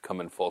my life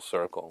coming full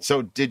circle.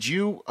 So did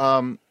you?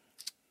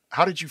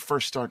 How did you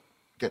first start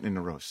getting into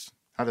roasts?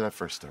 How did that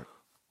first start?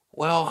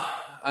 Well,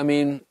 I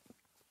mean,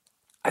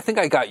 I think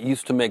I got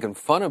used to making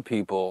fun of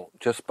people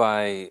just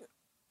by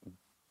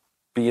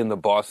being the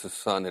boss's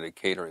son at a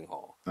catering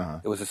hall.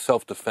 Uh-huh. It was a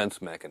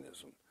self-defense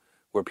mechanism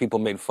where people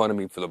made fun of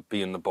me for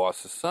being the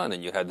boss's son,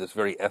 and you had this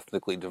very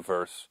ethnically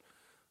diverse,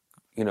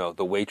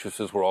 the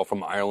waitresses were all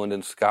from Ireland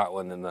and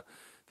Scotland, and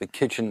the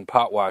kitchen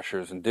pot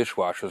washers and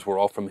dishwashers were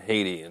all from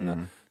Haiti,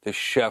 and the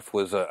chef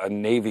was a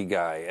Navy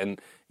guy.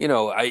 And, you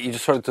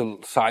just started to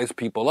size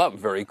people up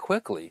very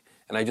quickly.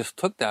 And I just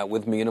took that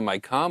with me into my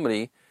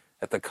comedy.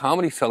 At the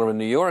Comedy Cellar in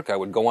New York, I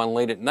would go on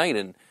late at night,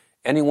 and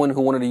anyone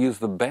who wanted to use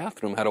the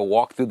bathroom had to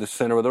walk through the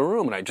center of the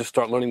room, and I just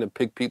start learning to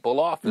pick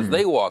people off as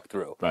they walk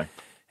through. Right.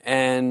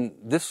 And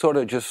this sort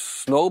of just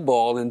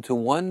snowballed into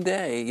one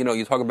day.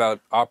 You talk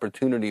about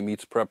opportunity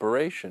meets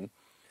preparation.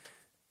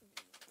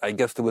 I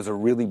guess there was a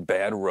really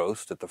bad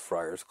roast at the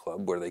Friars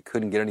Club where they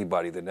couldn't get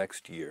anybody the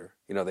next year.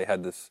 They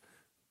had this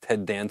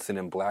Ted Danson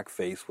in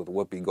blackface with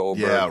Whoopi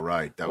Goldberg. Yeah,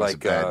 right. That was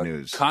bad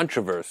news.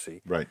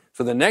 Controversy. Right.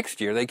 So the next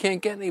year, they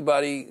can't get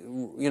anybody,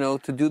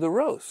 to do the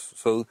roast.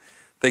 So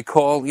they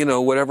call,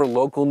 whatever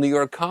local New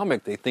York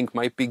comic they think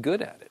might be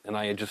good at it. And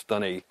I had just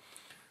done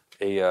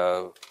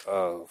a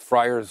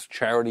Friars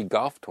charity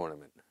golf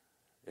tournament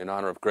in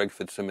honor of Greg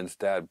Fitzsimmons'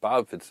 dad,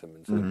 Bob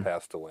Fitzsimmons, who had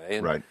passed away.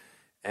 Right.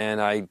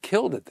 And I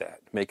killed at that,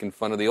 making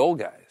fun of the old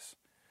guys.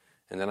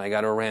 And then I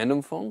got a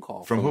random phone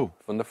call. From who?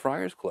 From the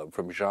Friars Club,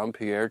 from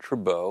Jean-Pierre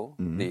Trabeau,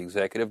 the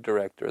executive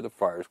director of the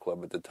Friars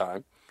Club at the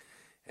time.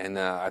 And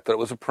I thought it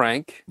was a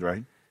prank.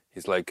 Right.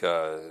 He's like,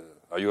 are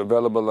you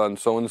available on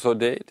so-and-so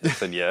date? I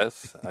said,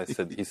 yes.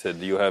 He said,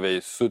 do you have a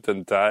suit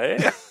and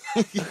tie?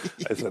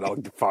 I said, I'll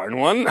find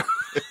one.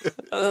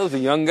 That was a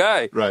young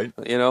guy. Right.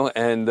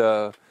 And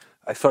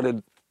I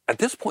started... At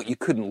this point, you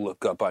couldn't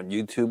look up on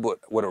YouTube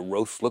what a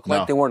roast looked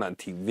like. They weren't on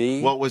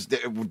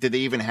TV. Did they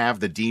even have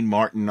the Dean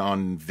Martin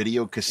on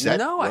video cassette?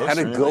 No, I had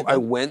to go. Like I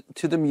went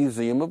to the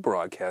Museum of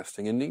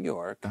Broadcasting in New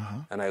York,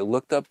 and I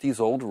looked up these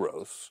old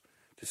roasts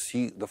to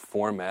see the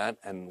format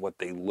and what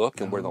they look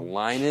and where the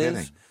line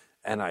is.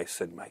 And I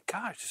said, my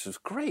gosh, this is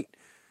great.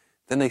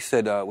 Then they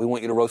said, we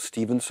want you to roast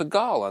Steven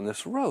Seagal on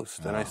this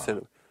roast. And I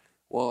said,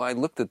 well, I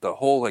looked at the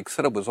whole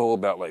setup was all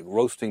about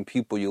roasting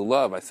people you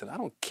love. I said, I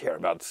don't care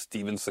about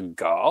Steven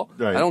Seagal.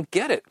 Right. I don't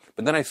get it.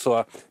 But then I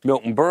saw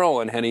Milton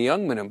Berle and Henny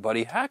Youngman and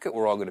Buddy Hackett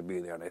were all going to be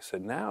there. And I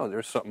said, now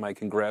there's something I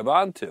can grab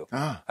onto.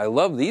 I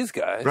love these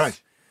guys.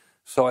 Right.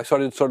 So I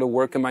started sort of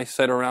working my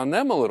set around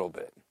them a little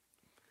bit.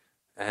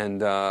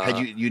 And had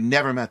you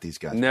never met these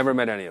guys? Never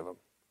met any of them.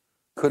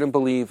 Couldn't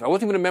believe. I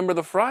wasn't even a member of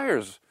the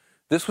Friars.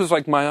 This was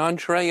like my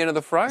entree into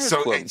the Friars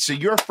Club. So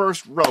your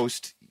first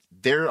roast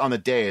there on the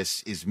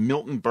dais is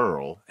Milton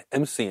Berle.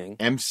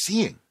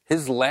 MCing.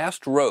 His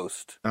last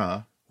roast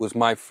was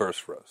my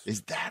first roast.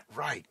 Is that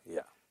right?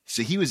 Yeah.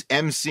 So he was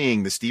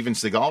MCing the Steven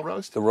Seagal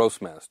roast? The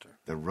roast master.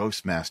 The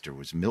roast master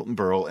was Milton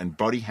Berle and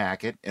Buddy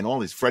Hackett and all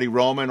these, Freddie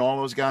Roman, all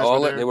those guys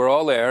were there? They were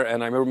all there,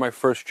 and I remember my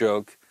first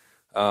joke.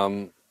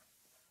 Do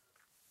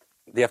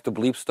you have to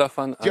bleep stuff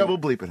on? Yeah, we'll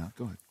bleep it out.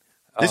 Go ahead.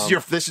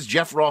 This is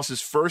Jeff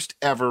Ross's first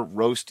ever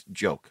roast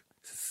joke.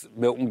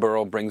 Milton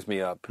Berle brings me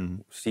up.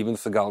 Mm-hmm. Steven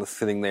Seagal is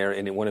sitting there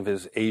in one of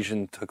his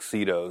Asian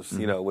tuxedos,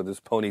 with his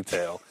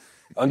ponytail.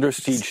 Under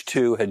Siege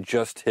 2 had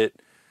just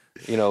hit,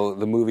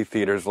 the movie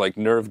theaters like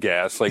nerve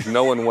gas. Like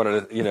no one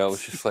wanted to,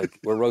 it's just like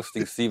we're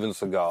roasting Steven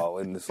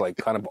Seagal in this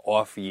kind of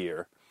off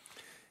year.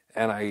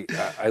 And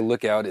I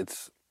look out,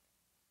 it's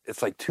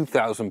like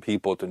 2,000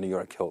 people at the New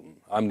York Hilton.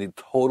 I'm the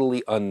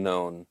totally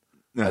unknown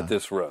at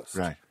this roast.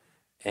 Right.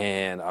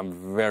 And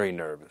I'm very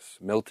nervous.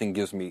 Milton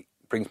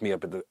brings me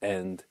up at the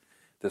end,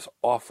 this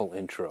awful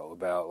intro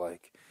about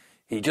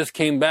he just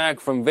came back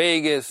from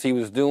Vegas. He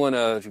was doing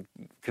a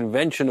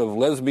convention of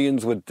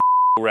lesbians with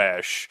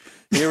rash.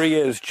 Here he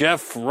is,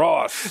 Jeff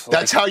Ross.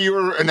 That's how you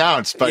were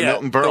announced by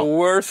Milton Berle. The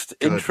worst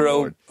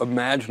intro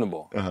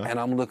imaginable. And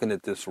I'm looking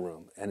at this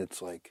room, and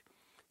it's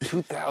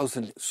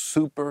 2,000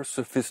 super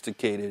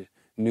sophisticated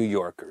New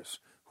Yorkers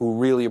who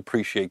really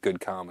appreciate good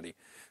comedy.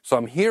 So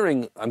I'm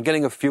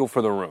getting a feel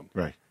for the room.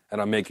 Right.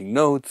 And I'm making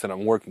notes, and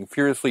I'm working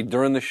furiously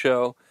during the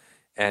show.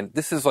 And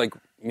this is the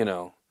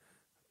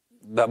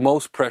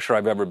most pressure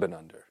I've ever been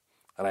under.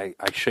 And I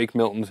shake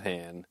Milton's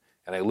hand,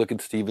 and I look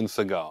at Steven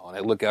Seagal, and I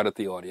look out at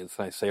the audience,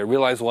 and I say, I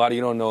realize a lot of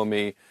you don't know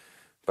me,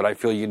 but I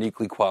feel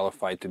uniquely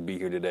qualified to be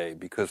here today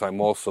because I'm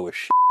also a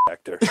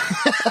actor.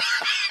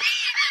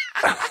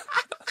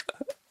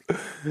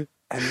 And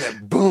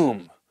then,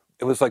 boom,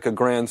 it was like a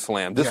grand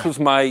slam. This was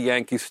my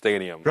Yankee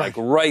Stadium. Right.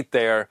 Right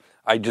there,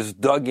 I just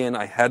dug in.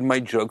 I had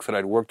my jokes that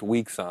I'd worked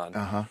weeks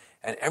on.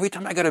 And every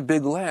time I got a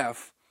big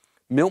laugh,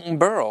 Milton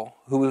Berle,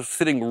 who was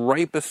sitting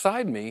right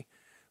beside me,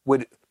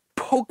 would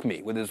poke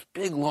me with his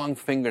big, long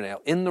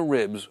fingernail in the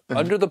ribs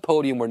under the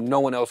podium where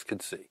no one else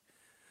could see.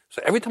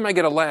 So every time I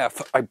get a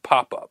laugh, I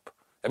pop up.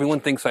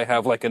 Everyone thinks I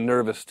have a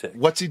nervous tick.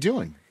 What's he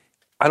doing?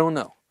 I don't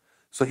know.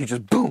 So he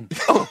just, boom,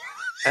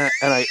 and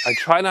I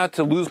try not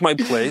to lose my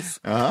place.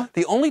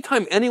 The only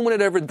time anyone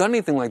had ever done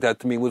anything like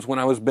that to me was when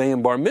I was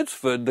baying bar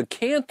mitzvah. The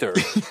cantor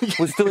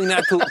was doing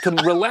that to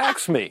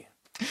relax me.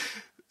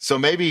 So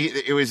maybe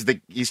it was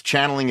he's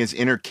channeling his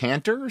inner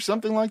cantor or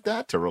something like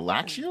that to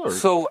relax you? Or?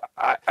 So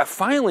I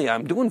finally,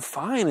 I'm doing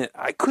fine, and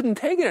I couldn't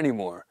take it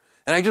anymore.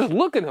 And I just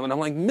look at him, and I'm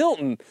like,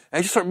 Milton. And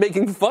I just start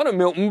making fun of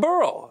Milton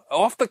Berle,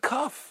 off the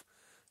cuff.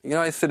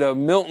 I said,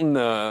 Milton,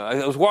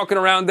 I was walking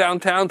around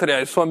downtown today.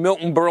 I saw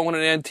Milton Berle in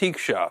an antique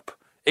shop.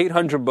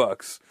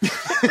 $800.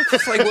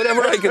 Just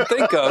whatever I could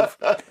think of.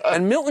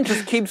 And Milton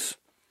just keeps...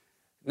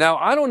 Now,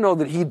 I don't know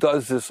that he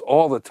does this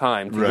all the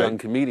time to young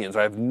comedians.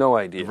 I have no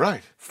idea.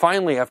 Right.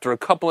 Finally, after a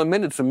couple of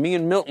minutes of me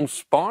and Milton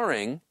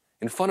sparring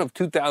in front of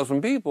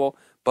 2,000 people,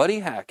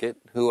 Buddy Hackett,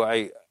 who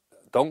I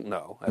don't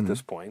know at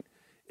this point,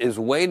 is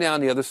way down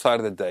the other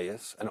side of the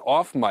dais, and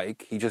off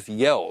mic, he just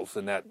yells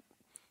in that...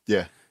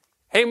 Yeah.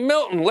 Hey,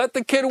 Milton, let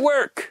the kid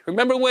work.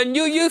 Remember when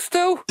you used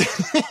to?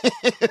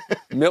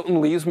 Milton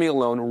leaves me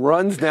alone,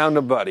 runs down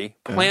to Buddy,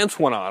 plants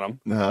one on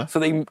him, so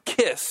they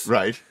kiss.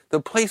 Right.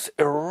 The place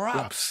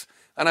erupts.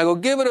 And I go,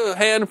 give it a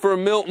hand for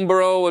Milton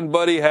Berle and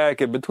Buddy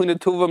Hackett. Between the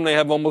two of them, they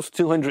have almost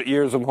 200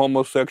 years of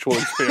homosexual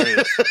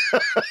experience.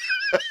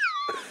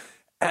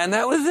 And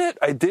that was it.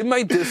 I did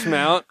my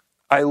dismount.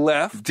 I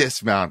left.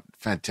 Dismount.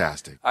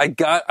 Fantastic.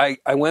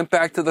 I went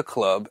back to the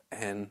club,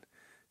 and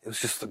it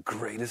was just the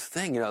greatest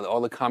thing.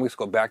 All the comics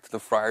go back to the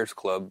Friars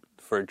Club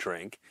for a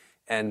drink.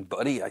 And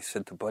I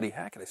said to Buddy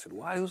Hackett, I said,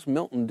 why was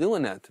Milton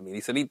doing that to me? And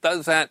he said, he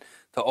does that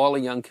to all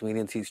the young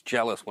comedians. He's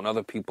jealous when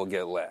other people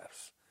get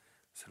laughs.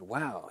 I said,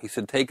 wow. He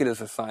said, take it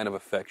as a sign of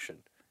affection.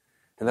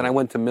 And then I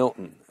went to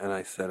Milton, and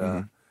I said,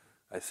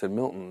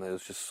 Milton, it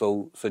was just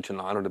such an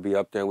honor to be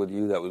up there with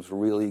you. That was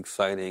really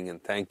exciting,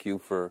 and thank you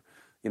for,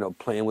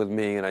 playing with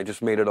me. And I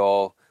just made it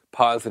all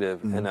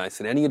positive. And I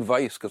said, any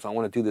advice? Because I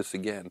want to do this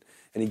again.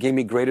 And he gave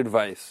me great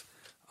advice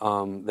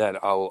that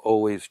I'll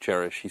always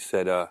cherish. He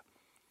said,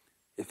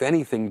 if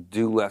anything,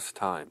 do less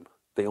time.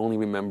 They only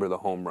remember the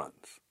home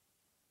runs.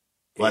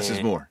 Less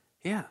is more.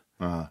 Yeah.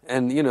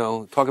 And,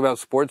 talk about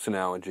sports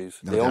analogies.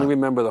 They only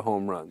remember the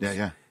home runs.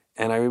 Yeah.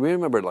 And I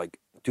remembered,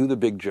 do the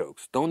big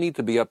jokes. Don't need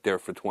to be up there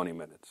for 20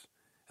 minutes.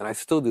 And I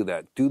still do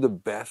that. Do the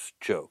best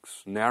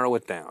jokes. Narrow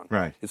it down.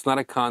 Right. It's not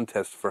a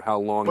contest for how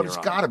long But you're it's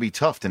on. got to be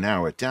tough to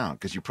narrow it down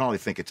because you probably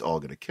think it's all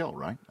going to kill,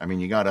 right? I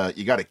mean, you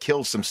gotta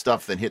kill some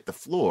stuff that hit the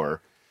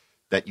floor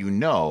that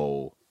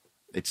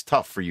it's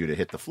tough for you to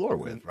hit the floor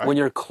with, right? When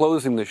you're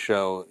closing the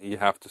show, you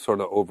have to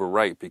sort of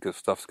overwrite because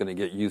stuff's going to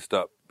get used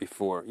up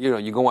before.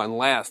 You go on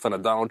last on a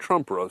Donald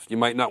Trump roast. You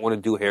might not want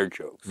to do hair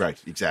jokes.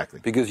 Right, exactly.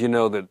 Because you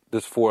know that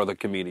there's 4 other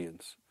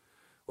comedians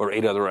or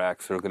 8 other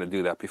acts that are going to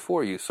do that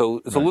before you.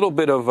 So it's a little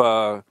bit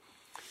of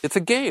it's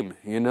a game,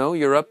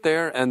 You're up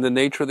there, and the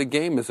nature of the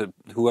game is that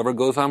whoever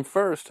goes on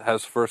first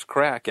has first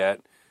crack at,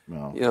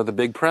 the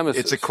big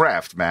premises. It's a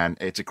craft, man.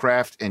 It's a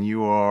craft, and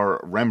you are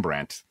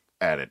Rembrandt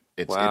at it.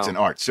 It's an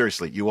art.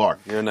 Seriously, you are.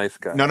 You're a nice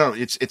guy. No,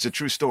 it's a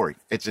true story.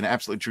 It's an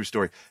absolute true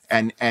story.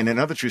 And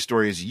another true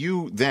story is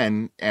you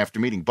then,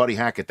 after meeting Buddy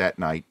Hackett that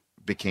night,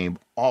 became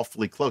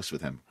awfully close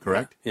with him,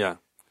 correct? Yeah.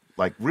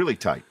 Like really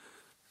tight.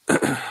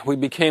 We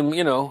became,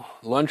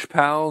 lunch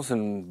pals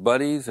and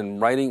buddies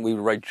and writing. We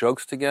would write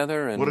jokes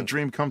together. And what a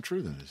dream come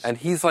true that is. And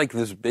he's like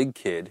this big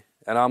kid,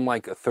 and I'm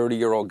like a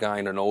 30-year-old guy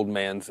in an old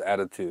man's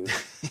attitude.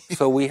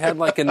 So we had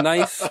like a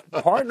nice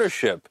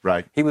partnership.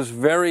 Right. He was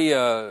very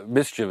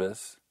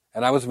mischievous,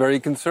 and I was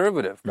very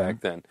conservative back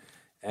then.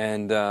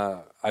 And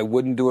I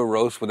wouldn't do a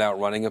roast without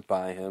running it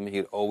by him.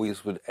 He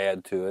always would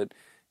add to it.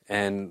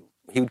 And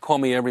he would call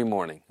me every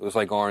morning. It was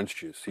like orange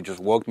juice. He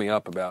just woke me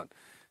up about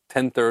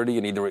 10:30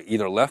 and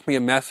either left me a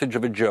message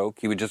of a joke.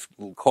 He would just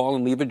call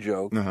and leave a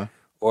joke,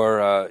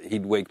 or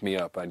he'd wake me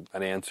up.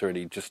 I'd answer it.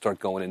 He'd just start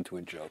going into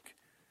a joke.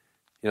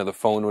 The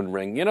phone would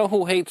ring. You know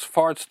who hates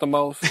farts the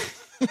most?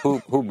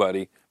 Who,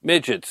 buddy?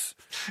 Midgets.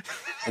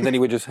 And then he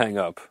would just hang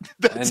up.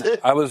 That's it.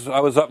 I was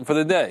up for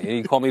the day, and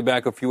he'd call me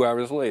back a few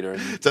hours later.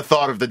 It's a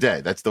thought of the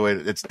day. That's the way.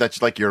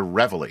 That's like your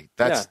reveille.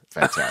 That's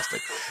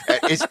fantastic.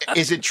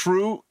 Is it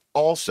true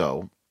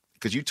also?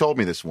 Because you told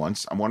me this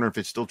once. I'm wondering if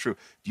it's still true.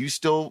 Do you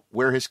still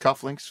wear his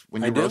cufflinks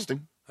when you're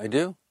roasting? I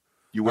do.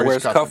 You wear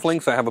his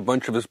cufflinks. I have a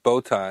bunch of his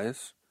bow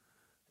ties,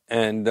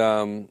 and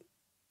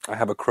I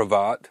have a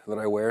cravat that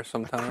I wear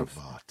sometimes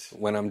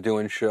when I'm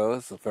doing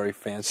shows. It's very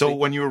fancy. So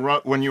when you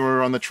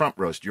were on the Trump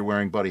roast, you're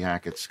wearing Buddy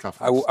Hackett's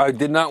cufflinks. I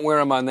did not wear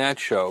them on that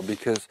show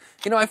because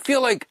I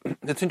feel like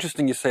it's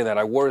interesting you say that.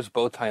 I wore his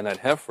bow tie in that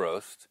Hef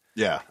roast.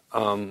 Yeah.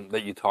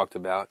 That you talked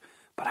about,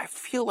 but I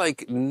feel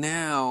like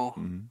now.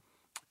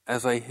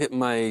 As I hit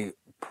my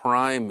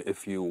prime,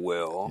 if you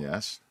will,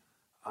 yes,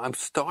 I'm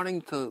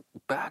starting to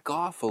back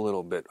off a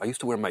little bit. I used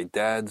to wear my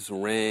dad's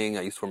ring.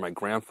 I used to wear my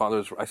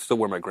grandfather's. I still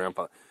wear my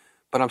grandfather.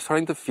 But I'm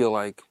starting to feel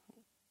like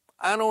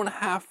I don't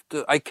have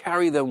to. I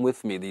carry them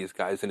with me, these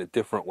guys, in a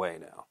different way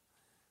now.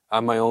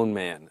 I'm my own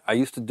man. I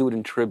used to do it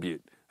in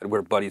tribute. I'd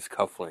wear Buddy's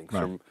cufflinks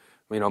or,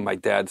 my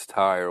dad's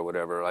tie or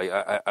whatever.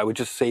 I would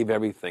just save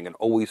everything and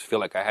always feel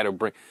like I had to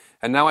bring.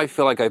 And now I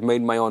feel like I've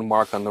made my own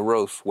mark on the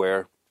roast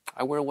where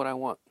I wear what I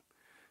want.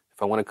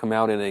 If I want to come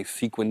out in a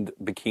sequined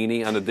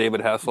bikini on the David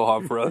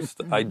Hasselhoff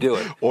roast, I do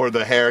it. Or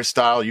the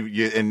hairstyle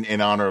you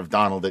in honor of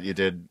Donald that you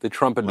did the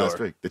Trumpador last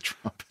week. The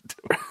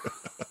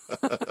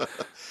Trumpador.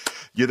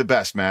 You're the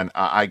best, man.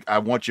 I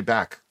want you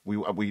back.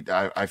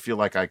 I feel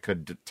like I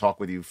could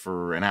talk with you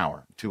for an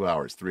hour, 2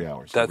 hours, 3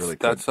 hours.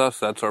 That's us.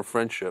 That's our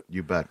friendship.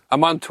 You bet.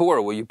 I'm on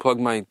tour. Will you plug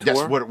my tour?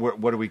 Yes.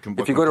 What do we?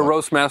 If you go to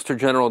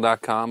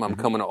roastmastergeneral.com, I'm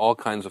coming to all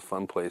kinds of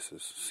fun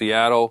places.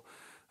 Seattle.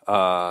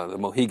 The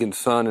Mohegan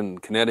Sun in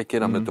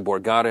Connecticut. I'm at the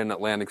Borgata in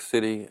Atlantic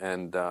City,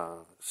 and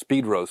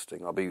speed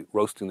roasting. I'll be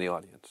roasting the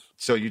audience.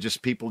 So you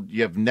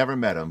have never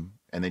met them,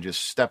 and they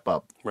just step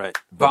up. Right.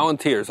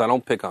 Volunteers. I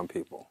don't pick on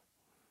people.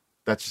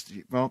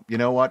 Well, you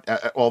know what?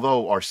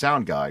 Although our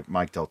sound guy,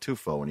 Mike Del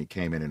Tufo, when he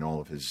came in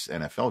all of his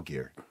NFL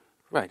gear.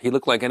 Right. He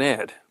looked like an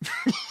ad.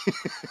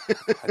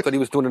 I thought he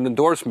was doing an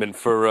endorsement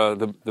for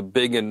the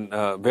big and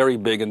very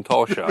big and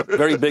tall shop.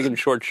 Very big and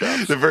short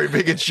shops. The very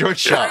big and short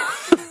shop.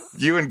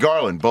 You and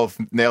Garlin both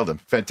nailed him.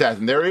 Fantastic.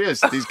 And there he is.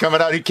 He's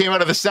coming out. He came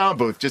out of the sound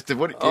booth.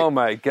 Oh,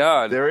 my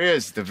God. There he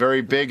is. The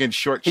very big and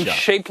short shop. He's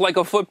shaped like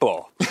a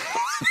football.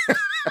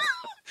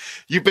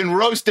 You've been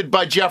roasted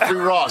by Jeffrey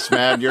Ross,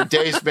 man. Your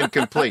day's been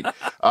complete.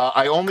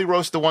 I only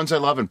roast the ones I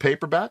love in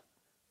paperback,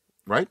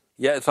 right?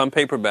 Yeah, it's on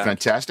paperback.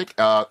 Fantastic.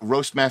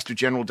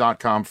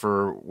 Roastmastergeneral.com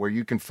for where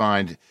you can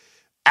find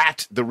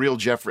at Real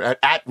Jeffrey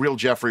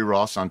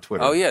Ross on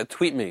Twitter. Oh yeah,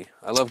 tweet me.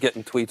 I love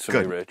getting tweets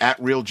from you, Rich.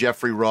 At Real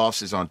Jeffrey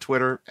Ross is on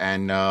Twitter,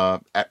 and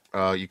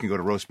you can go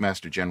to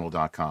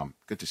roastmastergeneral.com.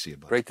 Good to see you,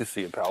 buddy. Great to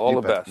see you, pal. All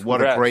the best.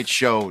 What a great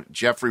show,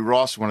 Jeffrey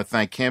Ross. I want to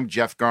thank him,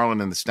 Jeff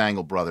Garlin, and the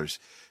Stangel brothers.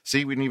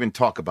 See, we didn't even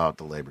talk about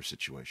the labor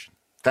situation.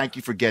 Thank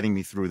you for getting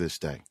me through this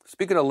day.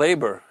 Speaking of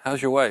labor,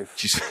 how's your wife?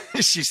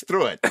 She's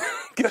through it.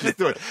 She's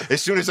through it. As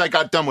soon as I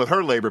got done with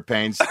her labor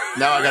pains,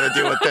 now I got to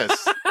deal with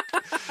this.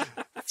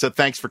 So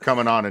thanks for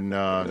coming on and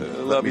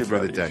let me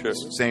through the day. Sure.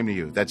 Same to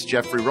you. That's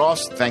Jeffrey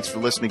Ross. Thanks for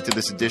listening to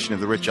this edition of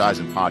the Rich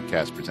Eisen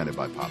podcast presented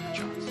by Papa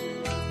John's.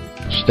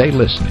 Stay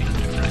listening,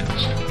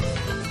 friends.